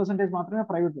 30% మాత్రమే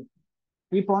ప్రైవేట్ పెడుతుంది.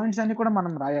 ఈ పాయింట్స్ అన్ని కూడా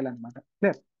మనం రాయాలన్నమాట.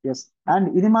 క్లియర్? ఎస్. అండ్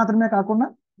ఇది మాత్రమే కాకుండా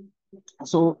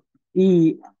సో ఈ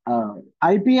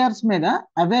ఐపీఆర్స్ మీద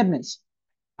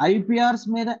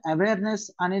అవేర్నెస్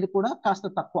అనేది కూడా కాస్త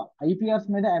తక్కువ. ఐపీఆర్స్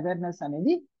మీద అవేర్నెస్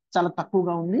అనేది చాలా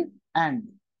తక్కువగా ఉంది. అండ్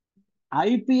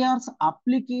ఐపీఆర్స్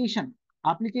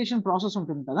అప్లికేషన్ ప్రాసెస్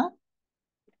ఉంటుంది కదా,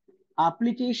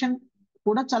 అప్లికేషన్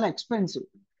కూడా చాలా ఎక్స్పెన్సివ్.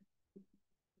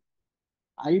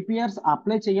 ఐపీఆర్స్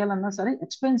అప్లై చేయాలన్నా సరే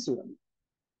ఎక్స్పెన్సివ్ అది.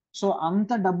 సో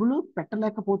అంత డబ్బులు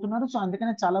పెట్టలేకపోతున్నారు. సో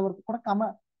అందుకనే చాలా వరకు కూడా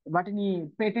వాటిని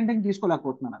patenting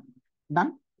తీసుకోలేకపోతున్నారు.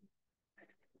 Done?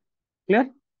 Clear?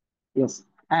 Yes.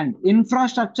 And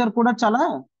infrastructure కూడా చాలా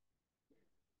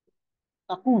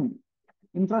తక్కువ ఉంది.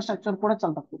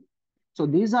 So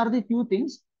these are the few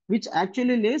things which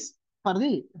actually Lay's for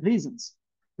the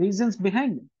reasons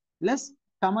behind less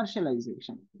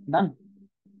commercialisation. Done?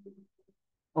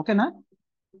 ఓకేనా?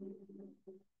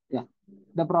 Yeah,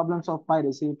 the problems of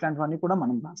piracy ఇట్లాంటివన్నీ కూడా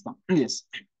మనం రాస్తాం. Yes.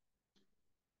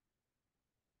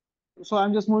 So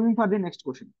I'm just moving for the next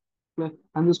question.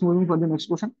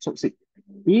 So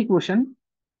ఈ question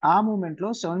ఆ moment లో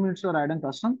 7 minutes లో రాయడం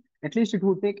కష్టం. At least it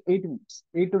would take 8 minutes,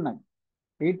 8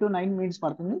 to 9 minutes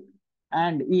పడుతుంది.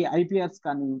 అండ్ ఈ ఐపీఆర్స్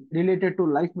కానీ రిలేటెడ్ టు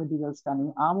లైఫ్ మెటీరియల్స్ కానీ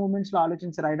ఆ మూమెంట్స్ లో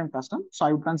ఆలోచించి రాయడం కష్టం. So I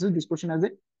would consider this question as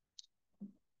a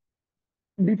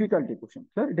difficulty question.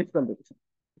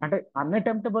 అంటే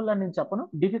అన్అటెంప్టబుల్ అని నేను చెప్పను,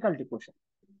 difficulty question.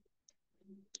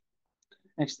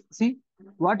 Next, see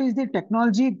what is the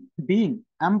technology being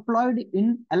employed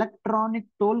in electronic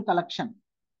toll collection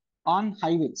on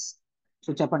highways? So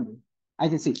చెప్పండి.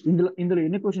 అయితే సి ఇందులో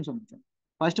ఎన్ని క్వశ్చన్స్ ఉన్నాయి?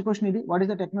 ఫస్ట్ క్వశ్చన్ ఇది, what is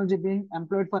the technology being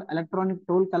employed for electronic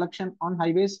toll collection on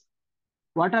highways?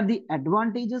 What are the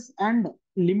advantages and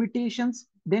limitations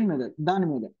దాని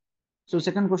మీద? So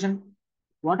second question,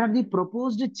 what are the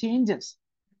proposed changes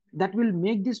that will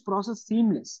make this process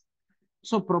seamless?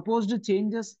 So proposed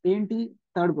changes ఏంటి?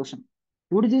 Third question,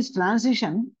 would this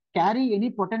transition carry any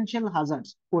potential hazards?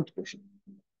 Fourth question.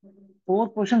 4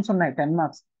 questions ఉన్నాయి 10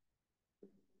 marks.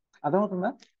 అర్థమవుతుందా?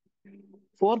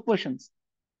 4 questions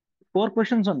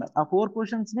ఉన్నాయి. ఆ 4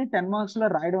 questions ని 10 marks లో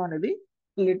రాయడం అనేది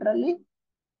literally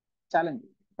challenge.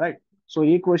 Right? So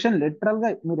ఈ క్వశ్చన్ లిటరల్ గా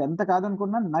మీరు ఎంత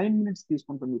కాదనుకున్నా 9 minutes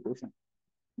తీసుకుంటుంది ఈ క్వశ్చన్.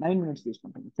 9 minutes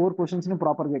తీసుకుంటుంది. 4 క్వశ్చన్స్ ని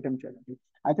ప్రాపర్ గా అటెంప్ట్ చేయాలి.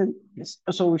 అయితే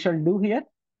so we shall do here.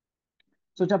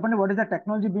 So చెప్పండి, what is the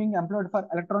technology being employed for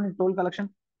electronic toll collection?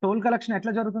 Toll collection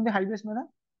ఎట్లా జరుగుతుంది హైవేస్ మీద?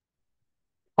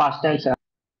 Fast tag sir.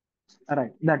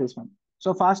 Right, that is fine.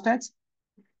 So fast tags,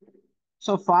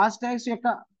 so fast tags యొక్క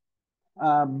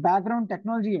background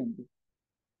technology ఏంటి?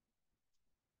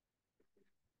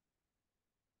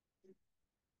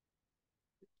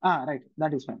 Right,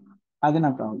 that is fine. అది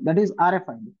నాకు కావాలి. That is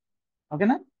RFID.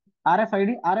 ఓకేనా?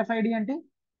 RFID అంటే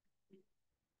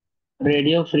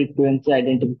radio frequency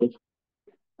identification.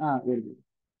 Very good.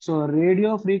 So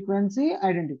radio frequency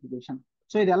identification.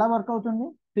 So ఇది ఎలా work అవుతుంది?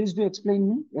 Please to explain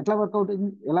me. ఎట్లా వర్క్ అవుతుంది,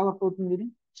 ఎలా వర్క్ అవుతుంది ఇది?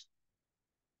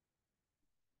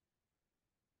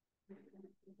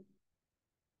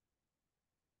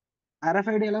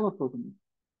 ఆర్ఎఫ్ఐడి ఎలా వర్క్ అవుతుంది?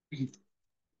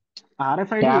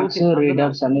 ఆర్ఎఫ్ఐడి ట్యాగ్స్ ఓకే,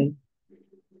 రీడర్స్ అని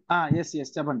ఎస్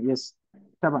ఎస్ చెప్పండి, ఎస్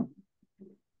చెప్పండి.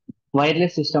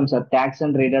 Wireless system sir. Tags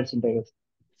and readers ఉంటాయి కదా,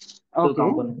 2 ఓకే.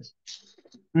 కాంపోనెంట్స్.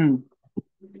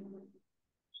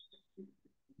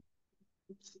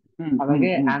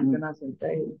 అలాగే యాంటెనాస్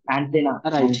ఉంటాయి. యాంటెనా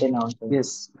ఉంటుంది.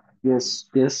 Yes yes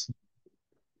yes.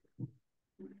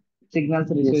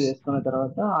 Signals receive చేసుకున్న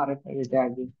తర్వాత RFID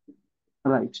tag.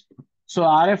 Right. So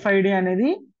RFID అనేది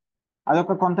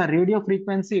అదొక కొంత రేడియో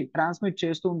ఫ్రీక్వెన్సీ ట్రాన్స్మిట్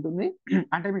చేస్తూ ఉంటుంది.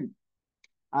 అంటే మీన్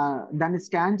దాన్ని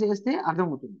స్కాన్ చేస్తే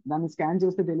అర్థమవుతుంది, దాన్ని స్కాన్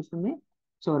చేస్తే తెలుస్తుంది.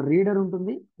 సో రీడర్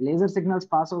ఉంటుంది, లేజర్ సిగ్నల్స్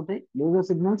పాస్ అవుతాయి. లేజర్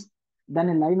సిగ్నల్స్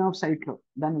దాని లైన్ ఆఫ్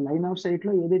సైట్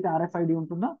లో ఏదైతే ఆర్ఎఫ్ఐడి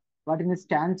ఉంటుందో వాటిని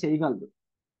స్కాన్ చేయగలదు.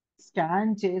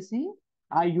 స్కాన్ చేసి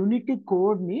ఆ యూనిక్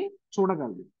కోడ్ ని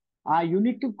చూడగలదు. ఆ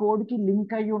యూనిక్ కోడ్ కి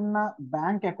లింక్ అయి ఉన్న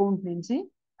బ్యాంక్ అకౌంట్ నుంచి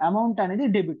అమౌంట్ అనేది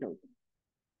డెబిట్ అవుతుంది.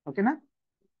 ఓకేనా?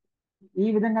 ఈ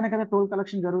విధంగానే కదా టోల్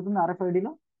కలెక్షన్ జరుగుతుంది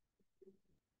ఆర్ఎఫ్ఐడిలో.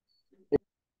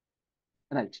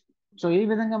 రైట్. సో ఈ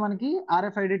విధంగా మనకి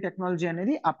ఆర్ఎఫ్ఐడి టెక్నాలజీ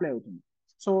అనేది అప్లై అవుతుంది.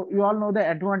 So you all know the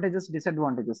advantages,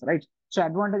 disadvantages, right? So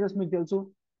advantages మీకు తెలుసు,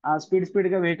 స్పీడ్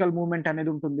గా వెహికల్ మూవ్మెంట్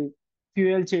అనేది ఉంటుంది,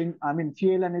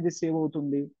 ఫ్యూయల్ అనేది సేవ్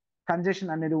అవుతుంది,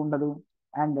 కంజెషన్ అనేది ఉండదు,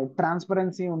 అండ్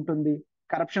ట్రాన్స్పరెన్సీ ఉంటుంది,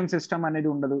 కరప్షన్ సిస్టమ్ అనేది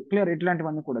ఉండదు. క్లియర్?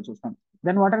 ఇట్లాంటివన్నీ కూడా చూస్తాం.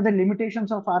 Then what are the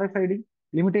limitations of RFID?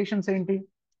 Limitations ఏంటి?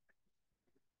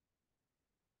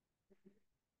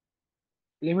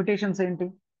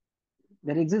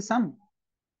 There exist some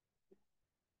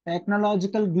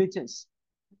technological glitches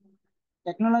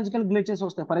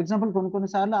వస్తాయి. ఫర్ ఎగ్జాంపుల్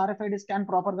కొన్నిసార్లు ఆర్ఎఫ్ఐడి స్కాన్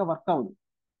ప్రాపర్ గా వర్క్ అవ్వదు.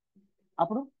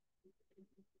 అప్పుడు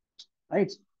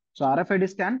right, so RFID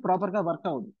scan proper గా వర్క్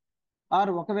అవ్వదు.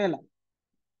 ఆర్ ఒకవేళ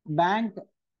బ్యాంక్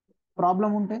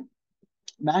ప్రాబ్లం ఉంటే,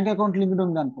 బ్యాంక్ అకౌంట్ లిమిట్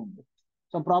ఉంది అనుకోండి,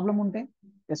 సో ప్రాబ్లం ఉంటే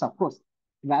ఎస్ అఫ్ కోర్స్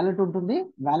వ్యాలెట్ ఉంటుంది,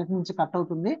 వ్యాలెట్ నుంచి కట్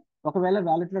అవుతుంది. ఒకవేళ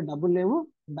వ్యాలెట్ లో డబ్బులు లేవు,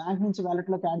 బ్యాంక్ నుంచి వ్యాలెట్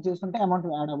లోకి యాడ్ చేస్తుంటే అమౌంట్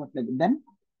యాడ్ అవ్వట్లేదు, దెన్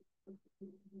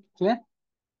క్లియర్?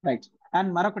 రైట్. అండ్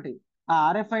మరొకటి, ఆ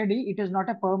RFID it is not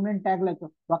a permanent tag. Like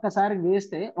ఒకసారి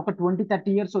వేస్తే ఒక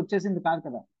 20-30 ఇయర్స్ వచ్చేసింది కాదు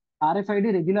కదా. ఆర్ఎఫ్ఐడి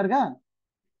రెగ్యులర్ గా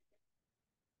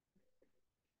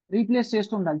రీప్లేస్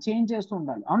చేస్తూ ఉండాలి, చేంజ్ చేస్తూ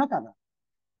ఉండాలి. అవునా కదా?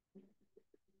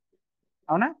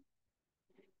 అవునా?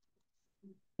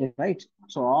 Right.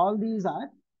 So all these are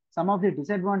some of the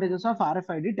disadvantages of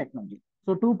RFID technology.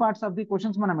 So 2 parts of the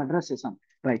questions మనం అడ్రస్ చేసాం.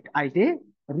 రైట్. అయితే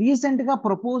రీసెంట్ గా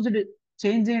ప్రపోజ్డ్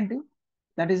చేంజ్ ఏంటి?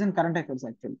 That is in current affairs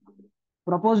actually.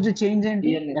 Proposed change ఏంటి?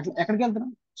 ఎక్కడికి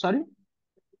వెళ్తున్నాం? Sorry,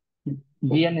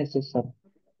 GNSS sir.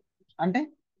 అంటే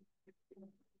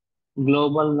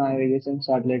global navigation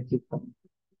satellite system.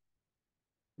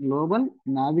 Global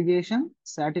navigation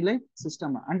satellite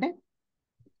system అంటే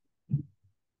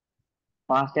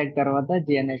ఫాస్ట్ ట్యాగ్ తర్వాత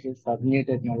జిఎన్ఎస్ఎస్ సార్, న్యూ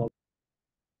టెక్నాలజీ.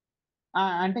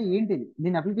 అంటే ఏంటిది?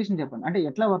 దీని అప్లికేషన్ చెప్పండి. అంటే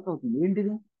ఎట్లా వర్క్ అవుతుంది,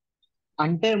 ఏంటిది?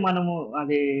 అంటే మనము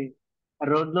అది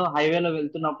రోడ్ లో హైవేలో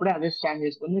వెళ్తున్నప్పుడే అదే స్కాన్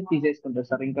చేసుకుని తీసేసుకుంటారు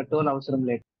సార్, ఇంకా టోల్ అవసరం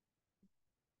లేదు.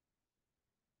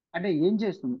 అంటే ఏం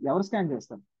చేస్తుంది, ఎవరు స్కాన్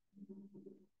చేస్తారు?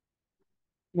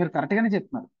 మీరు కరెక్ట్ గానే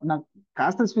చెప్తున్నారు, నాకు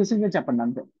కాస్త స్పెసిఫిక్ గా చెప్పండి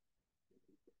అంతే.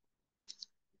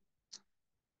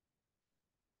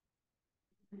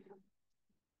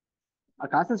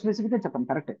 కాస్త స్పెసిఫిక్ గా చెప్పండి.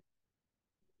 కరెక్టే.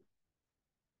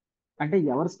 అంటే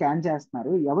ఎవరు స్కాన్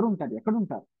చేస్తున్నారు, ఎవరు ఉంటారు, ఎక్కడ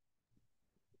ఉంటారు?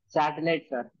 Satellite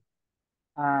sir.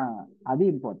 అది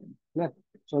important. Clear?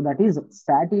 So that is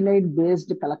satellite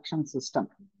based collection system.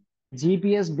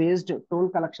 GPS based toll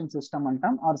collection system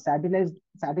అంటాం, are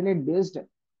satellite based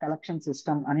collection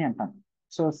system అని అంటాం.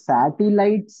 సో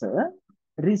శాటిలైట్స్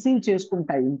రిసీవ్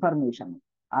చేసుకుంటాయి ఇన్ఫర్మేషన్,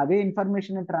 అవే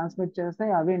ఇన్ఫర్మేషన్ ట్రాన్స్మిట్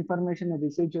చేస్తాయి, అవే ఇన్ఫర్మేషన్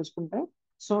రిసీవ్ చేసుకుంటాయి.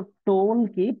 సో టోల్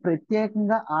కి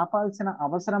ప్రత్యేకంగా ఆపాల్సిన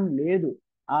అవసరం లేదు.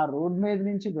 ఆ రోడ్ మీద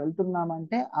నుంచి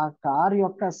వెళ్తున్నామంటే ఆ కార్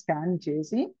యొక్క స్కాన్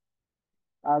చేసి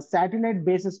శాటిలైట్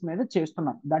బేసిస్ మీద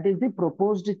చేస్తున్నాం. That is the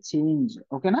proposed change.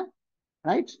 ఓకేనా?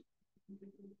 రైట్.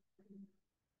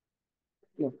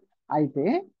 అయితే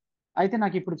అయితే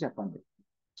నాకు ఇప్పుడు చెప్పండి,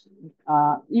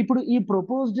 ఇప్పుడు ఈ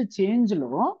ప్రపోజ్డ్ చేంజ్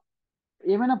లో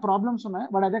ఏమైనా ప్రాబ్లమ్స్ ఉన్నాయా?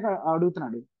 వాడు అదే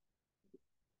అడుగుతున్నాడు.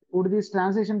 Would this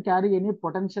transaction carry any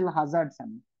potential hazards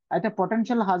అని. అయితే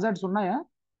పొటెన్షియల్ హజార్డ్స్ ఉన్నాయా?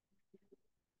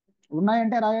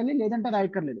 ఉన్నాయంటే రాయాలి, లేదంటే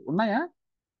రాయక్కర్లేదు. ఉన్నాయా?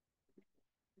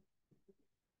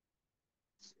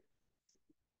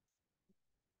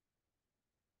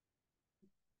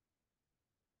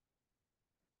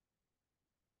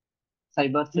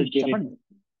 సైబర్ సెక్యూరిటీ, చెప్పండి.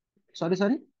 Sorry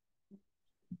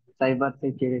cyber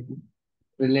security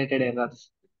related errors.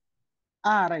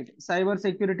 Right, cyber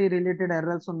security related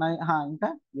errors ఉన్నాయి. ఇంకా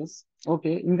ఎస్,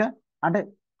 ఓకే. ఇంకా అంటే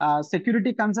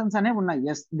సెక్యూరిటీ కన్సర్న్స్ అనేవి ఉన్నాయి.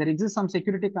 Yes, there exist some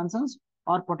security concerns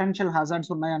are potential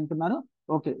hazards ఉన్నాయి అంటున్నారు.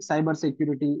 Okay, cyber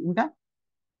security. ఇంకా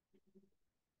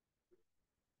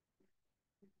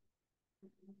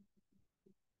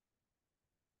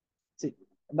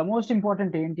ద మోస్ట్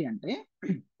ఇంపార్టెంట్ ఏంటి అంటే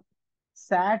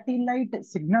శాటిలైట్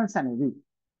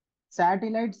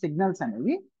సిగ్నల్స్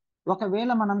అనేవి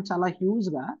ఒకవేళ మనం చాలా హ్యూజ్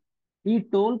గా ఈ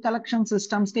టోల్ కలెక్షన్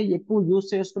సిస్టమ్స్ కి ఎక్కువ యూజ్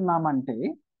చేస్తున్నామంటే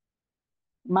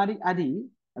మరి అది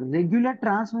రెగ్యులర్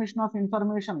ట్రాన్స్మిషన్ ఆఫ్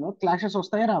ఇన్ఫర్మేషన్ లో క్లాషెస్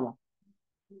వస్తాయా రావా?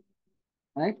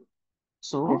 Right.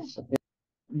 So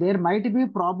there might be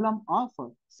problem of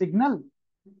signal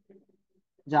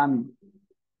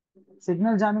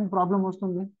jamming problem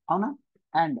వస్తుంది, అవునా?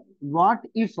 అండ్ వాట్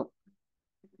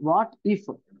ఇఫ్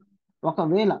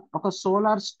ఒకవేళ ఒక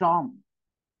సోలార్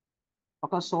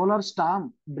స్టార్మ్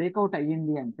బ్రేక్అవుట్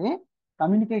అయ్యింది అంటే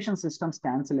కమ్యూనికేషన్ సిస్టమ్స్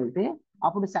క్యాన్సిల్ అయితే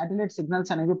అప్పుడు శాటిలైట్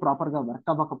సిగ్నల్స్ అనేవి ప్రాపర్ గా వర్క్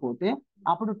అవ్వకపోతే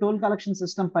అప్పుడు టోల్ కలెక్షన్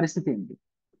సిస్టమ్ పరిస్థితి ఏంటి?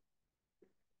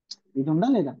 ఇది ఉందా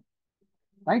లేదా?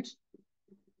 రైట్.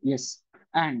 ఎస్.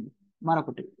 అండ్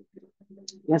మరొకటి,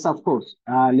 ఎస్ అఫ్ కోర్స్,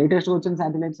 లేటెస్ట్ వచ్చిన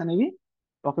శాటిలైట్స్ అనేవి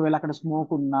ఒకవేళ అక్కడ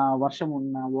స్మోక్ ఉన్నా, వర్షం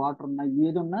ఉన్నా, వాటర్ ఉన్నా,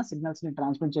 ఏదున్నా సిగ్నల్స్ ని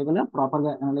ట్రాన్స్మిట్ చేయగలం, ప్రాపర్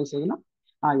గా అనలైజ్ చేయగలం.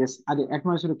 ఎస్, అది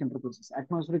అట్మాస్ఫిరిక్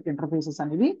ఇంటర్ఫేసెస్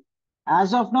అనేవి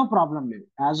యాజ్ ఆఫ్ నో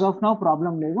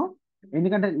ప్రాబ్లం లేవు.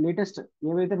 ఎందుకంటే లేటెస్ట్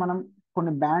ఏవైతే మనం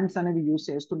కొన్ని బ్యాండ్స్ అనేవి యూజ్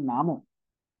చేస్తున్నామో,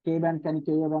 కే బ్యాండ్ కానీ,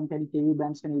 కేఏ బ్యాండ్ కానీ, కేవీ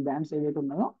బ్యాండ్స్ కానీ, ఈ బ్యాండ్స్ ఏవైతే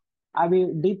ఉన్నాయో అవి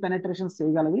డీప్ పెనట్రేషన్స్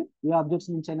చేయగలవి, ఏ ఆబ్జెక్ట్స్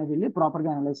నుంచి అయినా వెళ్ళి ప్రాపర్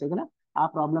గా అనలైజ్ చేయగల. ఆ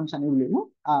ప్రాబ్లమ్స్ అనేవి లేవు.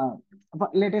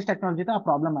 లేటెస్ట్ టెక్నాలజీతో ఆ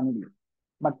ప్రాబ్లం అనేది లేదు.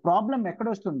 బట్ ప్రాబ్లం ఎక్కడ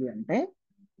వస్తుంది అంటే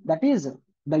that is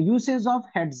the usage of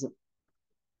heads.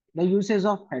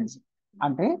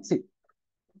 అంటే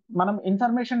మనం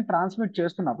ఇన్ఫర్మేషన్ ట్రాన్స్మిట్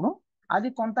చేస్తున్నప్పుడు అది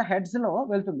కొంత హెడ్స్ లో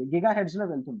వెళ్తుంది, గిగా హెడ్స్ లో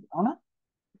వెళ్తుంది, అవునా?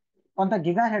 కొంత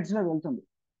గిగా హెడ్స్ లో వెళ్తుంది.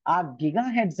 ఆ గిగా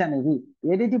హెడ్స్ అనేవి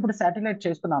ఏదైతే ఇప్పుడు శాటిలైట్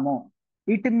చేస్తున్నామో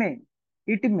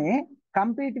it may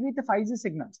compete with 5G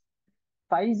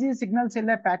signals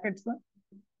వెళ్ళే ప్యాకెట్స్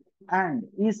అండ్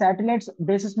ఈ శాటిలైట్స్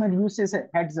బేసిస్ మీద యూజ్ చేసే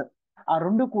హెడ్స్, ఆ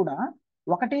రెండు కూడా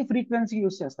ఒకటే ఫ్రీక్వెన్సీ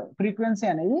యూజ్ చేస్తాయి. ఫ్రీక్వెన్సీ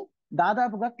అనేది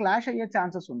దాదాపుగా క్లాష్ అయ్యే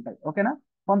ఛాన్సెస్ ఉంటాయి, ఓకేనా?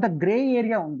 కొంత గ్రే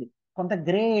ఏరియా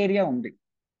ఉంది.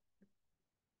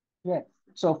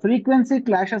 సో ఫ్రీక్వెన్సీ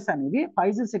క్లాషెస్ అనేవి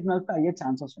 5G సిగ్నల్స్ తో అయ్యే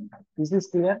ఛాన్సెస్ ఉంటాయి. This is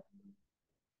clear,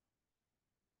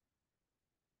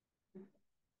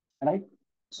 right?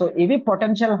 So ఇవి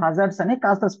పొటెన్షియల్ హజార్డ్స్ అని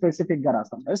కాస్త స్పెసిఫిక్ గా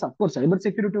రాస్తాం. అఫ్ కోర్స్ సైబర్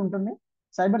సెక్యూరిటీ ఉంటుంది.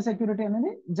 సైబర్ సెక్యూరిటీ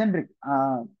అనేది జనరిక్,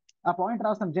 ఆ పాయింట్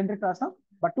రాస్తాం, జనరిక్ రాస్తాం.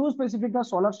 బట్ టూ స్పెసిఫిక్ గా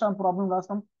సోలార్ స్టార్మ్ ప్రాబ్లం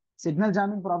రాస్తాం, సిగ్నల్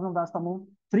జామింగ్ ప్రాబ్లం రాస్తాము,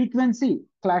 ఫ్రీక్వెన్సీ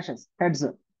క్లాషెస్ హెడ్స్,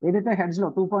 ఏదైతే హెడ్స్ లో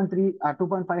 2.3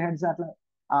 2.5 హెడ్స్ అట్లా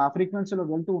ఆ ఫ్రీక్వెన్సీలో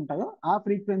వెళ్తూ ఉంటాయో ఆ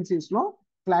ఫ్రీక్వెన్సీస్ లో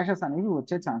క్లాషెస్ అనేవి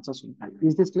వచ్చే ఛాన్సెస్ ఉంటాయి.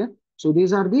 Is this clear? So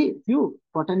these are the few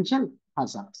potential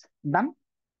hazards. Done.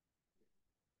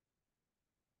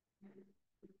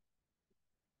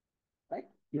 Right.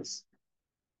 Yes.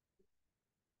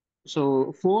 So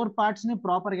 4 parts ని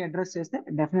ప్రాపర్ గా అడ్రస్ చేస్తే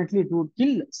definitely it would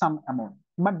kill some amount.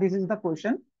 But this is the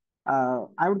question.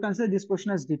 I would consider this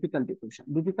question as difficulty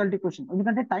question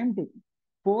ఎందుకంటే time taking.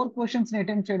 4 questions ని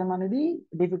attempt చేయడం అనేది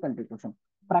difficulty question.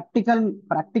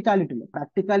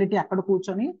 Practicality అక్కడ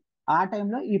కూర్చొని ఆ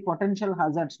టైంలో ఈ పొటెన్షియల్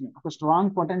హజార్డ్స్ ని, ఒక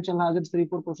స్ట్రాంగ్ పొటెన్షియల్ హజార్డ్స్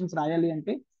 3-4 questions రాయాలి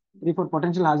అంటే, 3-4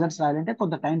 పొటెన్షియల్ హజార్డ్స్ రాయాలంటే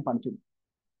కొంత టైం పడుతుంది.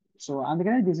 సో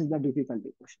అందుకనే this is the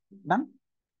difficulty question. Done.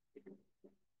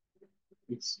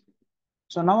 Yes.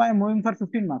 So now I am moving for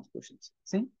 15 marks questions.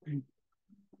 See?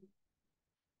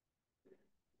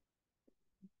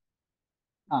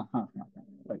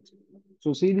 Right.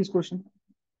 So see this question.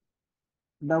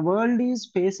 The world is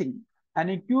facing an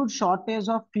acute shortage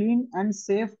of clean and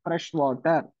safe fresh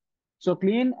water. So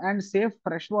clean and safe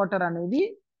fresh water అనేది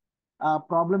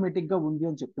problematic గా ఉంది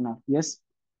అని చెప్తున్నారు. Yes.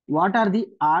 What are the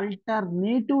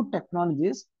alternative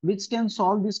technologies which can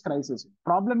solve this crisis?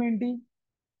 Problem ఏంటి?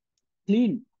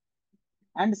 Clean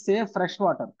and safe fresh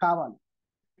water కావాలి,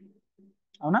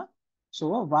 అవునా? So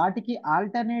వాటికి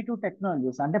alternative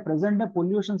technologies అంటే ప్రెసెంట్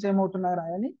పొల్యూషన్స్ ఏమవుతున్నాయి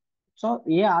రాయాలి. సో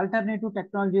ఏ ఆల్టర్నేటివ్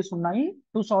టెక్నాలజీస్ ఉన్నాయి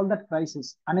టు సాల్వ్ దట్ క్రైసిస్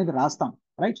అనేది రాస్తాం,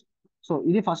 రైట్? సో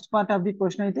ఇది first part of the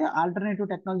question అయితే, ఆల్టర్నేటివ్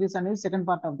టెక్నాలజీస్ అనేది second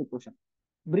part of the question.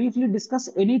 Briefly discuss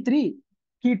any 3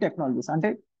 key technologies, అంటే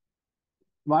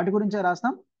వాటి గురించే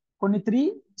రాస్తాం. కొన్ని 3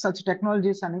 సచ్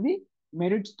టెక్నాలజీస్ అనేవి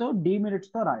మెరిట్స్ తో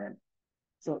డిమెరిట్స్ తో రాయాలి.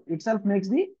 So it self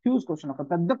makes the huge question, ఒక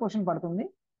పెద్ద క్వశ్చన్ పడుతుంది.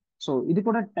 సో ఇది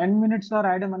కూడా 10 minutes లో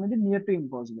రాయడం అనేది నియర్ టు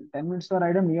ఇంపాసిబుల్. 10 minutes లో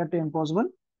రాయడం near to impossible.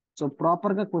 So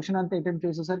proper గా క్వశ్చన్ అంతా అటెంప్ట్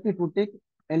చేసేసరికి it would take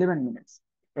 11 minutes.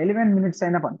 11 minutes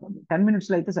అయినా పడుతుంది, 10 minutes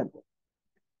లో అయితే సరిపోతుంది,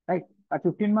 రైట్? ఆ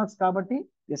 15 marks కాబట్టి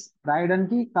ఎస్,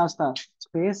 రాయడానికి కాస్త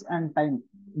స్పేస్ అండ్ టైం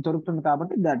దొరుకుతుంది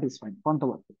కాబట్టి దట్ ఈస్ ఫైన్,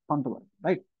 కొంతవరకు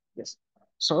రైట్? ఎస్.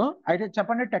 సో అయితే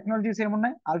చెప్పండి, టెక్నాలజీస్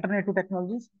ఏమున్నాయి, ఆల్టర్నేటివ్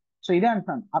టెక్నాలజీస్. సో ఇదే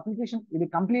అంటున్నాను, అప్లికేషన్, ఇది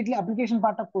కంప్లీట్లీ అప్లికేషన్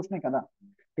పార్ట్ ఆఫ్ క్వశ్చనే కదా.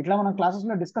 ఇట్లా మనం క్లాసెస్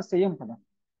లో డిస్కస్ చేయం కదా,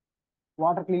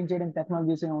 వాటర్ క్లీన్ చేయడం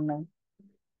టెక్నాలజీస్ ఏమి ఉన్నాయి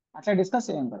అట్లా డిస్కస్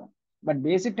చేయం కదా. బట్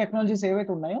బేసిక్ టెక్నాలజీస్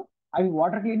ఏవైతే ఉన్నాయో అవి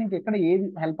వాటర్ క్లీనింగ్ ఎక్కడ ఏది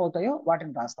హెల్ప్ అవుతాయో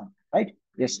వాటిని రాస్తాం, రైట్?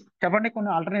 ఎస్, చెప్పండి కొన్ని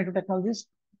alternative technologies.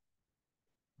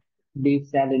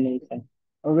 Desalination.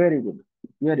 Very good,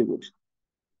 very good.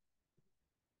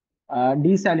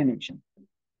 Desalination,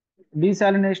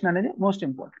 desalination అనేది మోస్ట్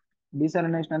ఇంపార్టెంట్.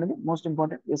 డీసాలినేషన్ అనేది most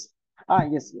important. Yes,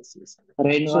 yes yes yes.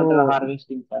 Rain so water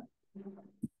harvesting sir.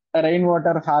 Rain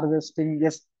water harvesting,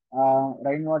 yes,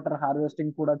 rain water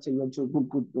harvesting కూడా చేయొచ్చు. Good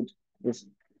good good. Yes.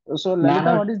 So Lalitha,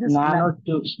 nano what is this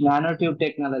nano tube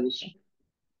technology.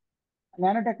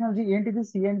 Nano technology? ఏంటిది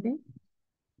CNT?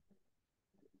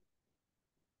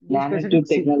 Nano tube specific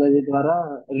C, technology ద్వారా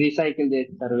recycle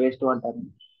చేస్తారు waste water.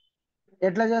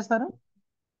 ఎట్లా చేస్తారు?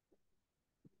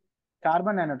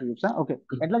 Carbon nano tubes, okay.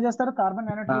 ఎట్లా చేస్తారు carbon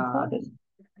nano tubes? అదే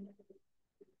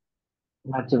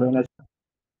మర్చిపోయిన.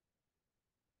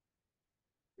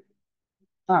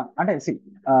 అంటే సి,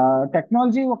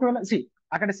 టెక్నాలజీ ఒకవేళ సి,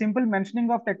 అక్కడ సింపుల్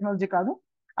మెన్షనింగ్ ఆఫ్ టెక్నాలజీ కాదు.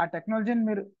 ఆ టెక్నాలజీని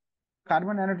మీరు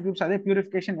కార్బన్ నానో ట్యూబ్స్ అదే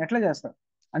ప్యూరిఫికేషన్ ఎట్లా చేస్తారు?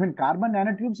 I mean carbon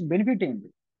nano tubes benefit ఏంటి?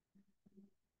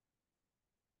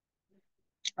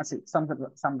 అసలు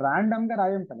సమ్ ర్యాండమ్ గా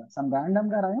రాయం కదా, సమ్ ర్యాండమ్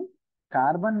గా రాయం.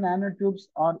 కార్బన్ నానో ట్యూబ్స్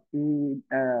ఆర్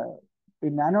ఈ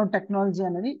నానో టెక్నాలజీ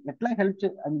అనేది ఎట్లా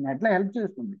ఐ మీన్ ఎట్లా హెల్ప్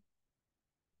చేస్తుంది?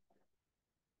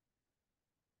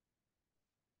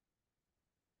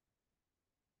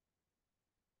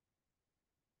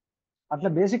 అట్లా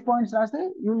బేసిక్ పాయింట్స్ రాస్తే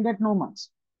you will get no marks.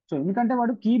 So ఎందుకంటే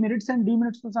వాడు కీ మెరిట్స్ అండ్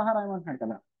డిమెరిట్స్ తో సహా రాయమంటున్నాడు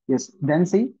కదా. Yes, then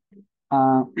see,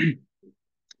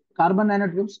 carbon nano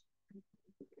tubes.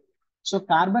 So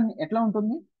carbon ఎట్లా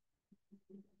ఉంటుంది?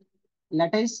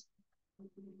 లెటైస్,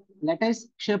 లెటైస్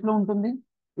షేప్ లో ఉంటుంది.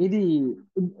 ఇది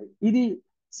ఇది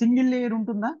సింగిల్ లేయర్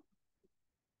ఉంటుందా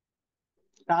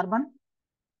కార్బన్?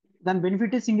 దాని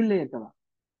బెనిఫిట్ సింగిల్ లేయర్ కదా.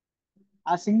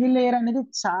 ఆ సింగిల్ లేయర్ అనేది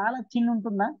చాలా చిన్న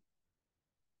ఉంటుందా?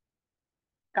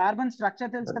 కార్బన్ స్ట్రక్చర్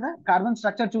తెలుసు కదా, కార్బన్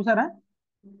స్ట్రక్చర్ చూసారా?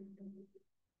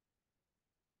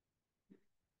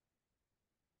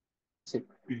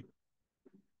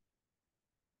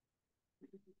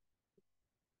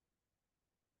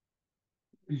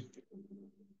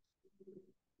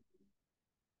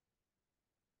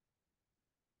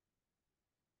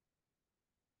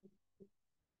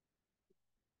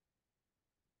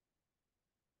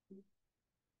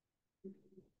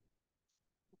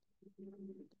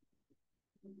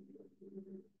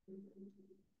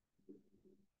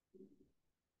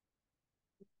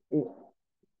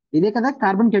 ఇదే కదా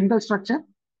carbon chemical structure,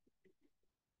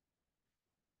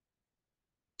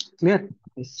 clear?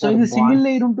 So sir ఇది సింగిల్ బాండ్స్.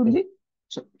 లేయర్ ఉంటుంది.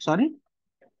 Sorry,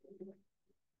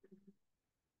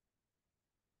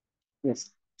 yes.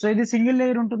 సో ఇది సింగిల్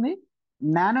లేయర్ ఉంటుంది,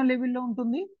 నానో లెవెల్లో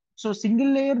ఉంటుంది. సో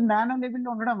సింగిల్ లేయర్ నానో లెవెల్లో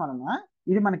ఉండడం వలన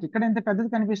ఇది మనకి ఇక్కడ ఎంత పెద్దది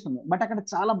కనిపిస్తుంది, బట్ అక్కడ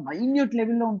చాలా మైన్యూట్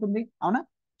లెవెల్లో ఉంటుంది, అవునా?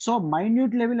 సో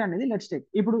మైన్యూట్ లెవెల్ అనేది లెట్స్ టేక్,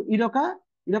 ఇప్పుడు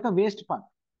ఇదొక వేస్ట్ పార్ట్.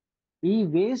 ఈ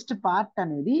వేస్ట్ పార్ట్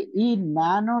అనేది ఈ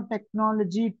నానో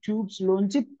టెక్నాలజీ ట్యూబ్స్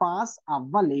లోంచి పాస్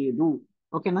అవ్వలేదు,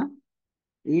 ఓకేనా?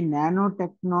 ఈ నానో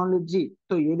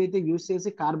టెక్నాలజీతో ఏదైతే యూజ్ చేసి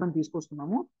కార్బన్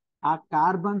తీసుకొస్తున్నామో ఆ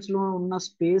కార్బన్స్ లో ఉన్న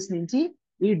స్పేస్ నుంచి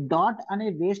ఈ డాట్ అనే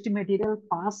వేస్ట్ మెటీరియల్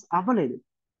పాస్ అవ్వలేదు.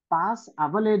 పాస్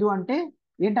అవ్వలేదు అంటే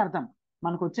ఏంటి అర్థం?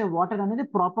 మనకు వచ్చే వాటర్ అనేది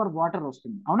ప్రాపర్ వాటర్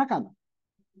వస్తుంది, అవునా కాదా?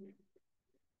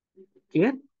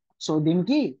 క్లియర్? సో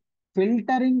దీనికి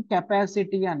ఫిల్టరింగ్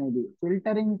కెపాసిటీ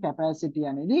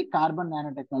అనేది కార్బన్ నానో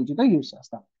టెక్నాలజీతో యూజ్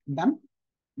చేస్తాం. Done,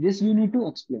 this you need to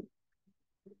explain,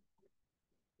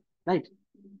 right?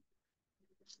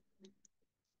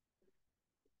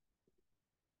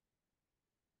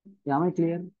 Am I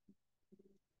clear?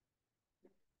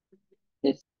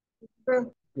 Yes.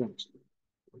 Yes.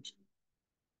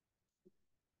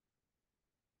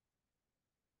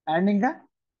 And ఇంకా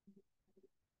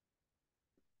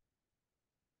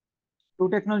 2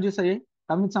 టెక్నాలజీస్ అయ్యాయి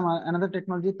Come with some another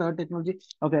technology, third technology.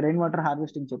 Okay, rainwater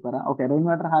harvesting చెప్పారా? Okay,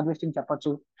 rainwater harvesting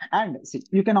చెప్పొచ్చు. And see,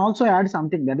 you can also add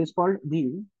something that is called the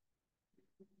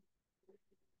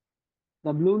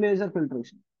blue laser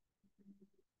filtration.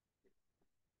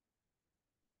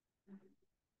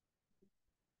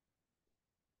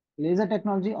 Laser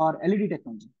technology or LED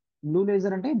technology. Blue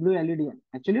laser అంటే blue LED అని.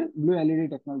 Actually blue LED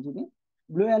technology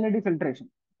blue LED filtration.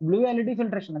 Blue LED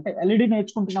filtration అంటే LED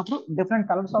నేర్చుకుంటున్నప్పుడు different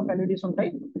colours of LEDs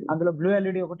ఉంటాయి. అందులో blue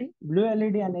LED ఒకటి. Blue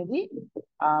LED అనేది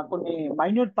కొన్ని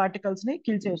minute particles ని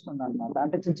kill చేస్తుంది అనమాట.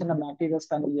 అంటే చిన్న చిన్న బ్యాక్టీరియాస్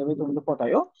కానీ ఏవైతే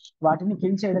ఉండిపోతాయో వాటిని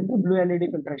కిల్ చేయడానికి బ్లూ ఎల్ఈడి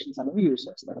ఫిల్టరేషన్స్ అనేవి యూజ్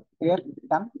చేస్తారు. క్లియర్?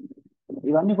 డన్.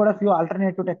 ఇవన్నీ కూడా ఫ్యూ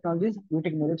ఆల్టర్నేటివ్ టెక్నాలజీస్.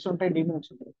 వీటికి మెరిట్స్ ఉంటాయి,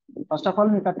 డిమెరిట్స్ ఉంటాయి. ఫస్ట్ ఆఫ్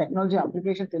ఆల్ మీకు ఆ టెక్నాలజీ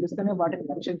అప్లికేషన్ తెలిస్తేనే వాటిని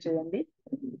మెన్షన్ చేయండి.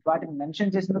 వాటిని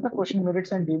మెన్షన్ చేసిన తర్వాత క్వశ్చన్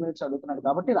మెరిట్స్ అండ్ డిమెరిట్స్ అడుగుతున్నారు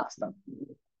కాబట్టి రాస్తాను.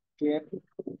 Clear?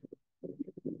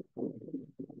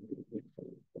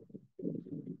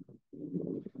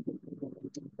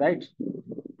 Right?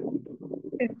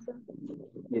 Yes, sir.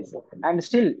 Yes. And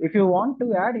still, if you want to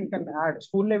add, you can add.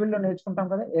 School level లో నేర్చుకుంటాం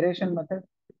కదా aeration method.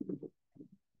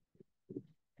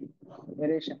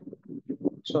 Aeration.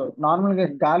 So normal గా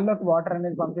గాల్లోకి వాటర్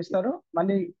అనేది పంపిస్తారు,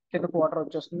 మళ్ళీ కిందకు వాటర్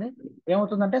వచ్చేస్తుంది.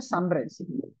 ఏమవుతుందంటే సన్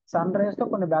రేస్ తో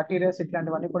కొన్ని బ్యాక్టీరియాస్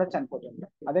ఇట్లాంటివన్నీ కూడా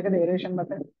చనిపోతుంటాయి. అదే కదా aeration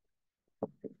method.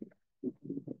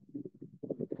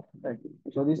 Right.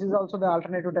 So this is also the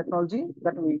alternative technology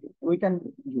that we can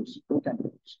use.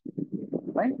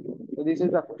 Right? So this is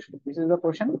the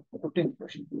question. 15th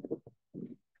question.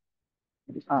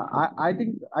 I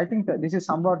think that this is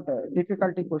somewhat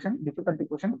difficulty question.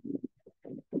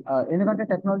 ఎందుకంటే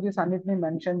technologies అన్నిటిని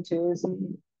mention చేసి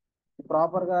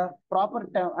proper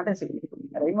అంటే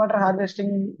rain water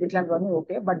harvesting ఇట్లాంటివన్నీ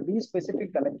okay, but be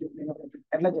specific గా like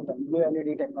ఎట్లా చెప్పాను, blue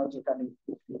LED technology కానీ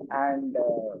and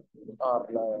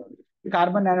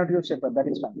carbon nano tubes చెప్పారు. That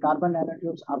is fine. Carbon nano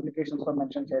tubes applications లో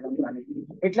మెన్షన్ చేయడం కానీ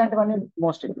ఇట్లాంటివన్నీ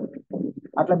మోస్ట్ ఇంపార్టెంట్.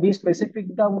 అట్లా బీ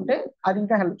స్పెసిఫిక్ గా ఉంటే అది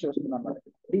ఇంకా హెల్ప్ చేస్తుంది అన్నమాట.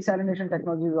 Desalination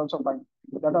technology is also fine.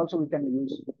 That also we can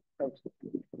use.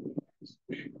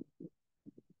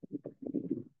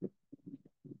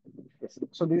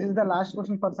 So this is the last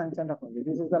question for science and technology.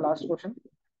 This is the last question.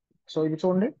 So it's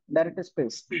only direct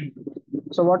space.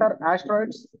 So what are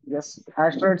asteroids? Yes,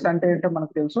 asteroids అంటే ఏంటో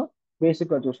మనకు తెలుసు,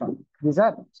 basic గా చూస్తాం. These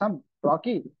are some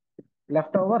rocky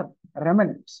leftover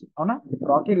remnants. అవునా?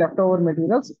 Rocky leftover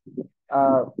materials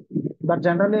that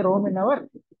generally roam in our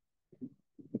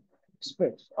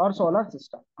space or solar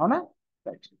system. అవునా?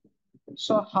 Right.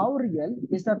 So how real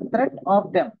is the threat of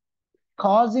them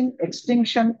causing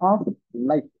extinction of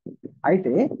life?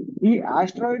 అయితే ఈ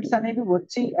asteroids అనేవి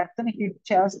వచ్చి earth ని hit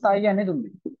చేస్తాయి అనేది ఉంది.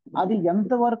 అది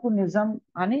ఎంతవరకు నిజం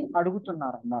అని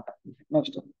అడుగుతున్నారు అన్నమాట.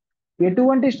 నెక్స్ట్,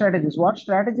 ఎటువంటి strategies, what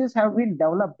strategies have been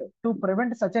developed to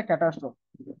prevent such a క్యాటాస్ట్రోఫ్?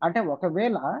 అంటే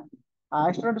ఒకవేళ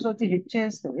ఆస్ట్రాయిడ్స్ వచ్చి హిట్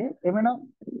చేస్తే ఏమైనా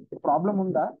ప్రాబ్లం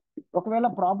ఉందా? ఒకవేళ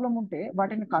ప్రాబ్లం ఉంటే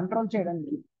వాటిని కంట్రోల్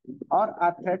చేయడానికి ఆర్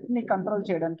ఆ థ్రెట్ ని కంట్రోల్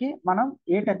చేయడానికి మనం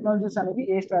ఏ టెక్నాలజీస్ అనేవి,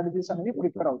 ఏ స్ట్రాటజీస్ అనేవి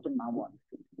ప్రిపేర్ అవుతున్నాము అని.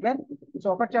 క్లియర్? సో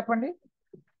ఒకటి చెప్పండి,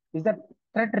 is that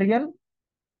threat real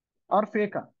or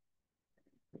fake?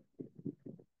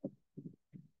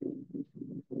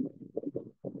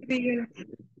 Real.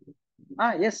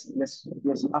 Yes,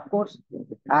 of course.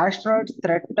 Asteroids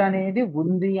threat అనేది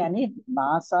ఉంది అని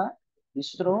NASA,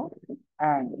 ISRO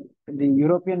and the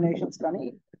European nations కానీ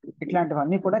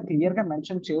ఇట్లాంటివన్నీ కూడా క్లియర్ గా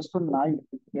మెన్షన్ చేస్తున్నాయి.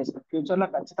 ఫ్యూచర్ లో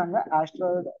ఖచ్చితంగా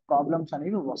ఆస్ట్రాయిడ్ ప్రాబ్లమ్స్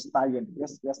అనేవి వస్తాయి అని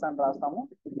ఎస్ అని రాస్తాము.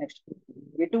 నెక్స్ట్,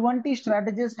 ఎటువంటి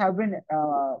స్ట్రాటజీస్ హ్యావ్ బీన్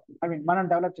మనం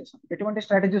డెవలప్ చేసాం? ఎటువంటి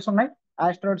స్ట్రాటజీస్ ఉన్నాయి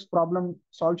ఆస్ట్రాయిడ్స్ ప్రాబ్లమ్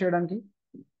సాల్వ్ చేయడానికి?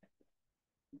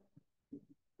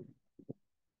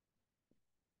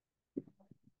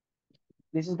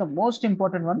 This is the most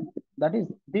important one, that is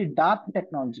the DART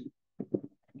technology.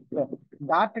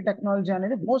 DART technology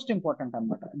అనేది మోస్ట్ ఇంపార్టెంట్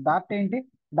అన్నమాట. DART ఏంటి?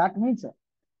 DART means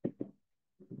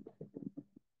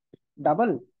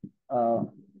double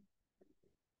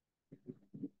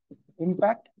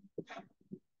impact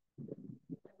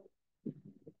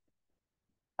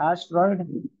asteroid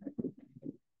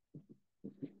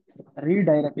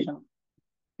redirection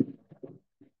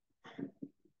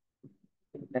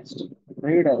test.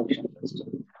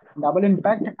 Double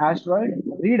impact asteroid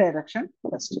redirection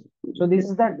test. So this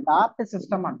is the DART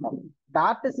system అంటాం.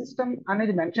 DART system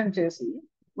అనేది mention చేసి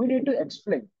we need to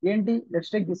explain ఏంటి. Let's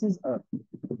take this is Earth.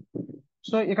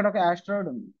 So ఇక్కడ ఒక asteroid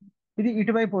ఉంది, ఇది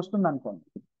ఇటువైపు వస్తుంది అనుకోండి.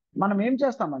 మనం ఏం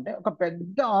చేస్తామంటే ఒక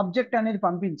పెద్ద ఆబ్జెక్ట్ అనేది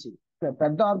పంపించి,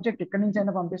 పెద్ద ఆబ్జెక్ట్ ఇక్కడి నుంచి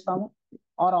అయినా పంపిస్తాము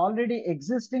ఆర్ ఆల్రెడీ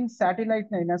ఎగ్జిస్టింగ్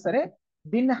శాటిలైట్ అయినా సరే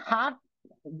దీన్ని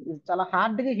చాలా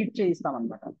హార్డ్ గా హిట్ చేయిస్తాం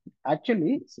అనమాట.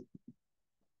 యాక్చువల్లీ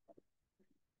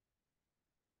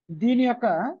దీని యొక్క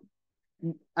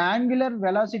యాంగులర్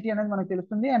వెలాసిటీ అనేది మనకు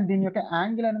తెలుస్తుంది అండ్ దీని యొక్క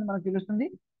యాంగిల్ అనేది మనకు తెలుస్తుంది.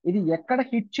 ఇది ఎక్కడ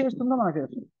హిట్ చేస్తుందో మనకు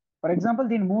తెలుస్తుంది. ఫర్ ఎగ్జాంపుల్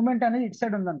దీని మూవ్మెంట్ అనేది ఇటు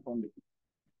సైడ్ ఉందనుకోండి,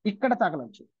 ఇక్కడ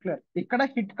తగలచ్చు, క్లియర్, ఇక్కడ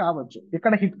హిట్ కావచ్చు,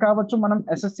 ఇక్కడ హిట్ కావచ్చు, మనం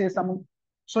అసెస్ చేసాము.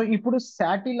 సో ఇప్పుడు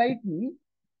శాటిలైట్ ని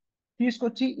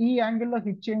తీసుకొచ్చి ఈ యాంగిల్లో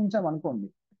హిట్ చేయించాం అనుకోండి.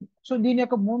 సో దీని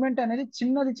యొక్క మూవ్మెంట్ అనేది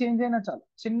చిన్నది చేంజ్ అయినా చాలు,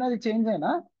 చిన్నది చేంజ్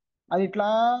అయినా అది ఇట్లా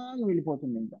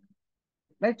వెళ్ళిపోతుంది ఇంకా,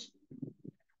 రైట్.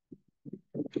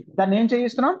 దాన్ని ఏం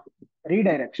చేయిస్తున్నాం?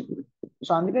 రీడైరెక్షన్.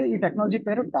 సో అందుకే ఈ టెక్నాలజీ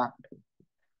పేరు డాక్ట్.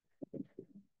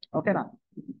 ఓకేనా?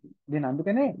 దీని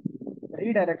అందుకనే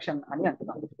రీడైరెక్షన్ అని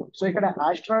అంటున్నాం. సో ఇక్కడ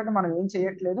ఆస్ట్రాయిడ్ మనం ఏం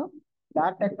చేయట్లేదు,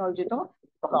 డాట్ టెక్నాలజీతో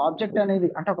ఒక ఆబ్జెక్ట్ అనేది,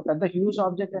 అంటే ఒక పెద్ద హ్యూజ్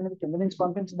ఆబ్జెక్ట్ అనేది కింద నుంచి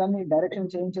పంపించి దాన్ని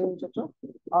direction change చేయించవచ్చు,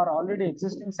 are already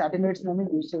existing satellites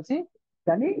అనేది యూజ్ చేసి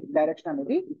దాన్ని డైరెక్షన్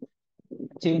అనేది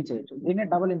చేంజ్ చేయొచ్చు. దీన్ని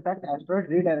double impact asteroid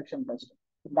redirection test,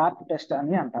 dot test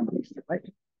అని అంటాం, రైట్.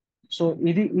 సో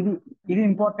ఇది ఇది ఇది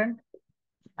ఇంపార్టెంట్.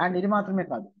 అండ్ ఇది మాత్రమే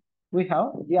కాదు, we have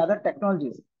the other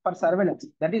technologies for surveillance,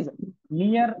 that is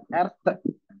near earth,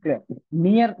 clear,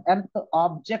 near earth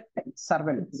object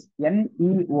surveillance,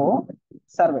 NEO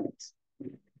surveillance.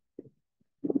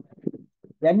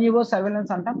 NEO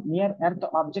surveillance అంటాం, near earth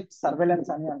object surveillance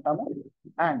అని అంటాము.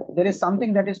 And there is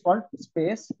something that is called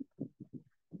space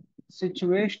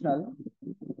situational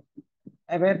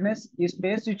awareness. ఈ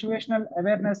space situational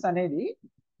awareness అనేది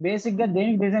basic గా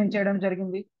దేనికి design చేయడం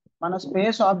జరిగింది? మన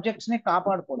స్పేస్ ఆబ్జెక్ట్స్ ని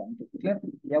కాపాడుకోవడానికి, క్లియర్.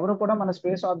 ఎవరు కూడా మన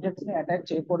స్పేస్ ఆబ్జెక్ట్స్ ని అటాక్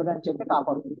చేయకూడదు అని చెప్పి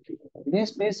కాపాడుకోవచ్చు. ఇదే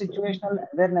స్పేస్ సిచ్యువేషనల్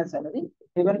అవేర్నెస్ అనేది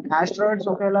ఈవెన్ ఆస్ట్రాయిడ్స్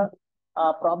ఒకవేళ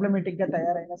ప్రాబ్లమేటిక్ గా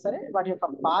తయారైనా సరే వాటి యొక్క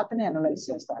పాత్ ని అనలైజ్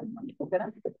చేస్తారు అనమాట. ఓకేనా?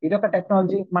 ఇదొక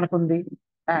టెక్నాలజీ మనకుంది.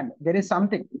 And there is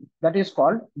something that is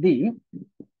called the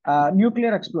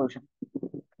nuclear explosion.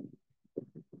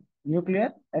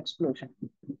 Nuclear explosion.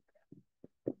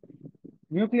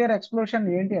 Nuclear explosion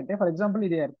ఏంటి అంటే, ఫర్ ఎగ్జాంపుల్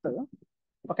ఇది ఎర్త్,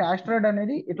 ఒక ఆస్ట్రాయిడ్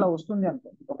అనేది ఇట్లా వస్తుంది అనుకో,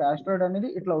 ఒక ఆస్ట్రాయిడ్ అనేది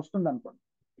ఇట్లా వస్తుంది అనుకోండి.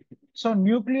 సో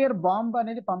న్యూక్లియర్ బాంబ్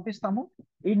అనేది పంపిస్తాము.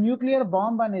 ఈ న్యూక్లియర్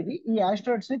బాంబ్ అనేది ఈ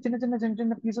ఆస్ట్రాయిడ్స్ ని చిన్న చిన్న చిన్న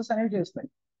చిన్న పీసెస్ అనేవి చేస్తాయి.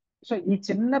 సో ఈ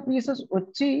చిన్న పీసెస్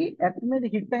వచ్చి ఎర్త్ మీద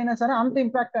హిట్ అయినా సరే అంత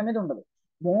ఇంపాక్ట్ అనేది ఉండదు.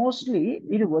 మోస్ట్లీ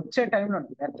ఇది వచ్చే టైంలోనే,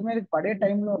 ఎర్త్ మీద పడే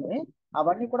టైంలోనే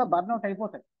అవన్నీ కూడా బర్న్అవుట్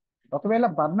అయిపోతాయి. ఒకవేళ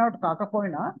బర్న్అవుట్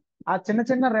కాకపోయినా ఆ చిన్న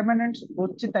చిన్న రెమినెంట్స్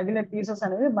వచ్చి తగిలే పీసెస్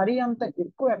అనేవి మరీ అంత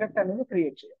ఎక్కువ ఎఫెక్ట్ అనేది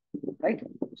క్రియేట్ చేయాలి, రైట్.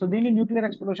 సో దీన్ని న్యూక్లియర్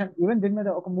ఎక్స్ప్లోషన్. ఈవెన్ దీని మీద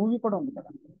ఒక మూవీ కూడా ఉంది కదా,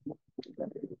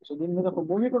 సో దీని మీద ఒక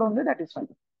మూవీ కూడా ఉంది, దట్ ఈస్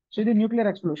ఫైన్. సో ఇది న్యూక్లియర్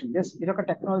ఎక్స్ప్లోషన్. ఎస్, ఇది ఒక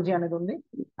టెక్నాలజీ అనేది ఉంది.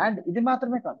 అండ్ ఇది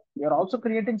మాత్రమే కాదు, you're also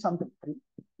creating something.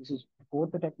 This is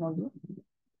fourth technology.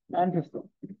 And fifth one,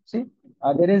 see,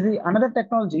 there is the another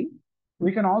technology.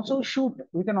 We can also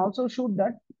shoot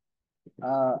that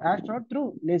asteroid through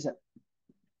laser.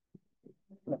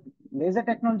 Laser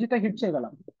technology తో hit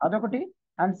చేయగలం, అదొకటి.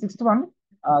 And sixth one,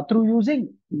 through using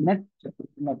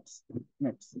nets.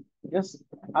 Yes,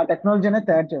 ఆ technology అనేది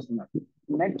తయారు చేస్తున్నారు.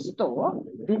 Nets తో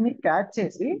దీన్ని catch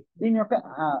చేసి దీని యొక్క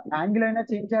యాంగిల్ అయినా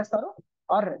చేంజ్ చేస్తారు,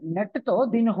 ఆర్ నెట్ తో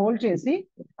దీన్ని హోల్డ్ చేసి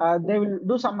they will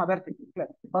do some other thing.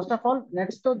 First of all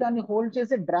nets తో దాన్ని హోల్డ్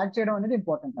చేసి డ్రాగ్ చేయడం అనేది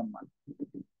ఇంపార్టెంట్ అన్నమాట.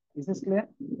 Is this clear?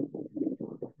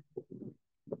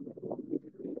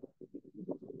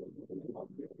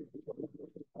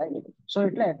 Right. So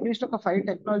ఇట్లా అట్లీస్ట్ ఒక 5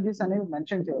 టెక్నాలజీస్ అనేవి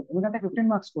మెన్షన్ చేయాలి, ఎందుకంటే 15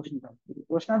 మార్క్స్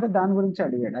క్వశ్చన్ అంటే దాని గురించి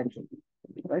అడిగాడు యాక్చువల్లీ,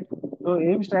 రైట్. సో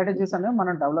ఏం స్ట్రాటజీస్ అనేవి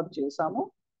మనం డెవలప్ చేసాము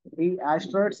ఈ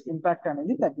ఆస్ట్రాయిడ్స్ ఇంపాక్ట్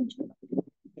అనేది తగ్గించుకున్నాం.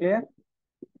 Clear?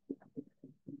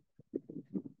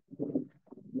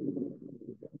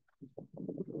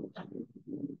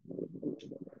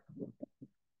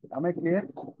 Am I clear?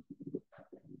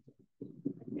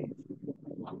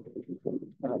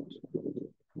 Right.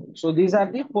 So these are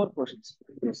the 4 questions.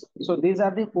 Yes. So these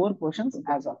are the 4 questions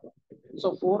as of now. So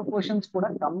 4 questions kuda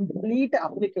complete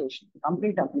application,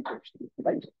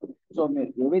 right? So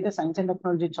మీరు ఏవైతే science and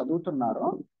technology చదువుతున్నారో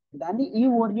దాన్ని ఈ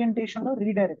orientation లో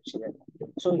redirect చేయాలి.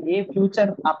 So ఏ future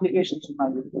applications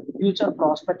ఉన్నాయి, future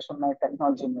prospects ఉన్నాయి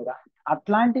technology మీద,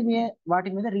 అట్లాంటివి వాటి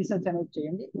మీద రీసెర్చ్ అనేది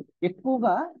చేయండి.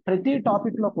 ఎక్కువగా ప్రతి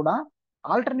టాపిక్ లో కూడా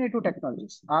ఆల్టర్నేటివ్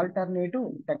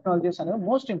టెక్నాలజీస్ అనేవి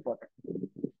మోస్ట్ ఇంపార్టెంట్.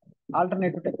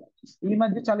 ఆల్టర్నేటివ్ టెక్నాలజీస్ ఈ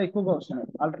మధ్య చాలా ఎక్కువగా వస్తున్నాయి.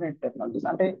 ఆల్టర్నేటివ్ టెక్నాలజీస్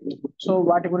అంటే, సో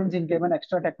వాటి గురించి ఇంకేమైనా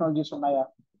ఎక్స్ట్రా టెక్నాలజీస్ ఉన్నాయా,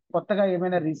 కొత్తగా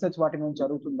ఏమైనా రీసెర్చ్ వాటి మీద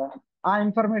జరుగుతుందా, ఆ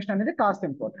ఇన్ఫర్మేషన్ అనేది కాస్త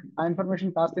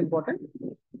ఇంపార్టెంట్.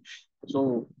 సో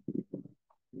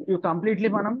ఇవి కంప్లీట్లీ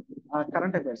మనం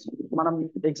కరెంట్ అఫైర్స్, మనం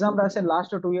ఎగ్జామ్ రాసే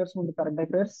లాస్ట్ 2 years ముందు current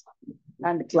affairs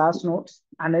and class notes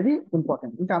అనేది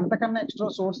ఇంపార్టెంట్. ఇంకా అంతకన్నా ఎక్స్ట్రా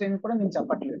సోర్స్ ఏమి కూడా నేను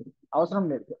చెప్పట్లేదు, అవసరం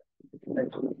లేదు.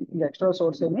 రైట్. ఇంకా ఎక్స్ట్రా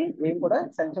సోర్స్ ఏం కూడా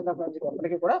సైన్స్ అండ్ టెక్నాలజీ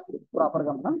ఎప్పటికీ కూడా ప్రాపర్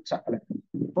గా మనం చెప్పలేదు.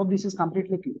 Hope this is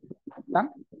completely clear.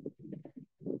 Done.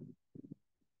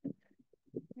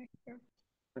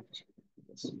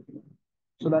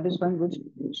 So that is fine, good.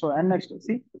 So and next,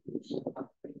 see,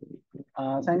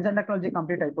 science and technology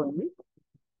complete అయిపోయింది.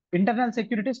 ఇంటర్నల్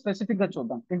సెక్యూరిటీ స్పెసిఫిక్ గా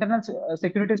చూద్దాం. ఇంటర్నల్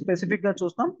సెక్యూరిటీ స్పెసిఫిక్ గా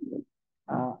చూస్తాం.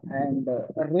 అండ్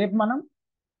రేపు మనం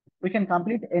we can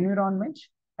complete environment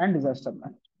and disaster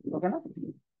management. Okay na?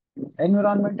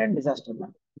 Environment and disaster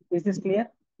management. Is this clear?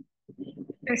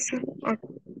 Yes, sir. Okay.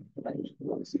 Right.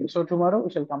 So tomorrow we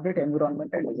shall complete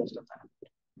environment and disaster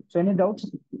management. So any doubts?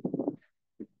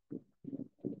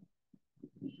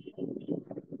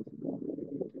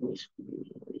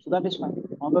 So that is fine.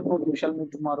 On the note, we shall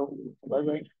meet tomorrow. Bye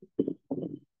bye.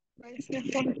 Bye, sir.